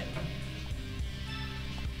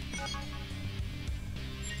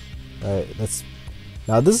 Alright, let's...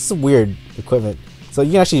 Now this is some weird equipment. So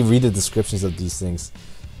you can actually read the descriptions of these things.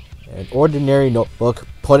 An ordinary notebook,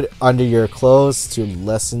 put it under your clothes to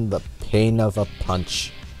lessen the pain of a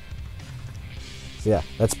punch. So yeah,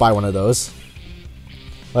 let's buy one of those.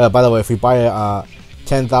 Oh yeah, by the way, if we buy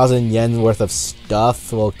 10,000 yen worth of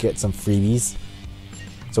stuff, we'll get some freebies.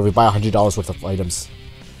 So if we buy $100 worth of items.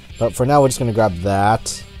 But for now, we're just gonna grab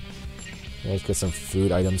that. Let's get some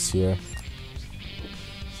food items here.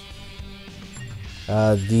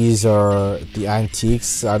 These are the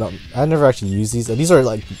antiques. I never actually use these. These are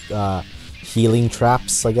like healing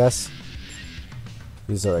traps, I guess.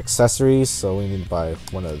 These are accessories, so we need to buy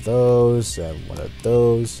one of those and one of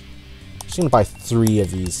those. I'm just gonna buy 3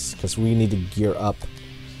 of these because we need to gear up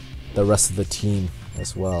the rest of the team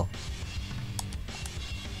as well.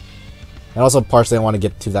 And also partially I want to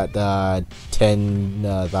get to that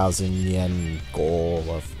 10,000 yen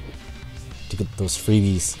goal to get those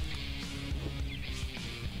freebies.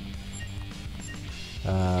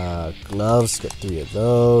 Gloves, get 3 of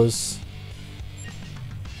those.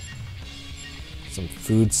 Some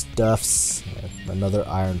food stuffs. Another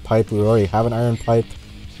iron pipe. We already have an iron pipe.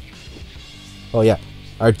 Oh yeah,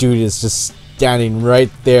 our dude is just standing right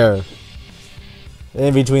there.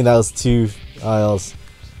 In between those 2 aisles.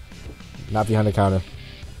 Not behind the counter.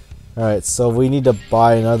 Alright, so we need to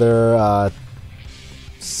buy another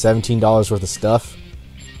 $17 worth of stuff.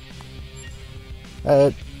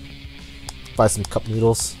 Buy some cup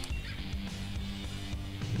noodles.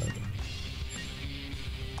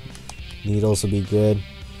 Needles would be good.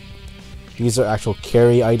 These are actual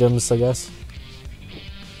carry items, I guess.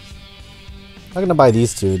 Not gonna buy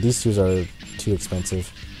these two. These two are too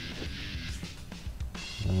expensive.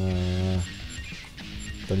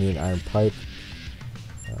 Don't need an iron pipe.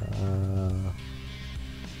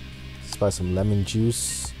 Let's buy some lemon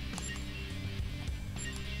juice.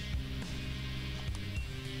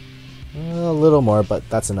 A little more, but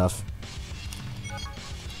that's enough.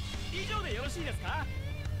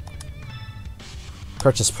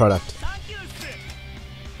 Purchase product.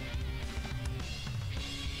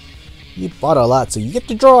 You bought a lot, so you get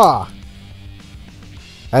to draw.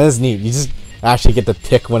 That is neat. You just actually get to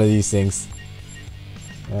pick one of these things.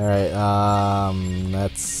 Alright,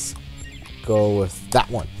 let's go with that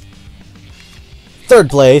one. Third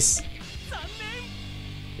place.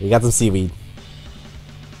 We got some seaweed.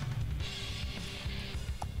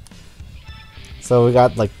 So we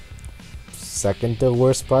got like second to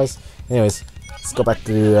worst prize. Anyways, let's go back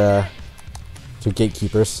to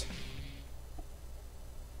gatekeepers.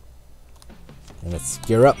 And let's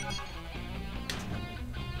gear up.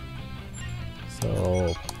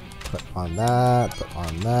 So put on that,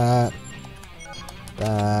 and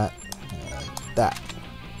that.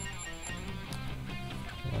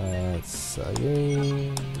 Let's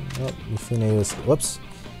whoops.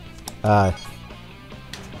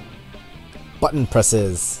 Button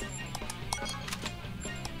presses.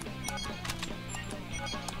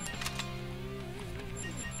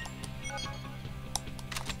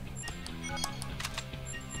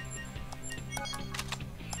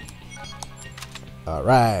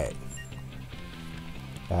 Alright.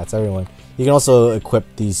 That's everyone. You can also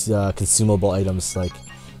equip these consumable items like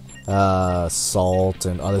salt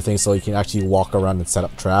and other things so you can actually walk around and set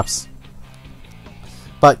up traps.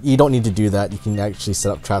 But you don't need to do that. You can actually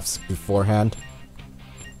set up traps beforehand.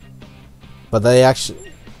 But if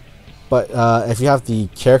you have the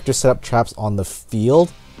character set up traps on the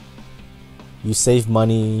field, you save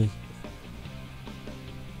money.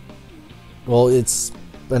 Well, it's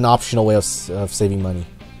an optional way of saving money,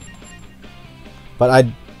 but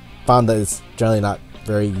I found that it's generally not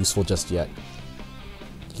very useful just yet.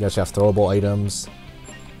 You guys have throwable items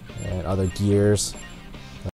and other gears.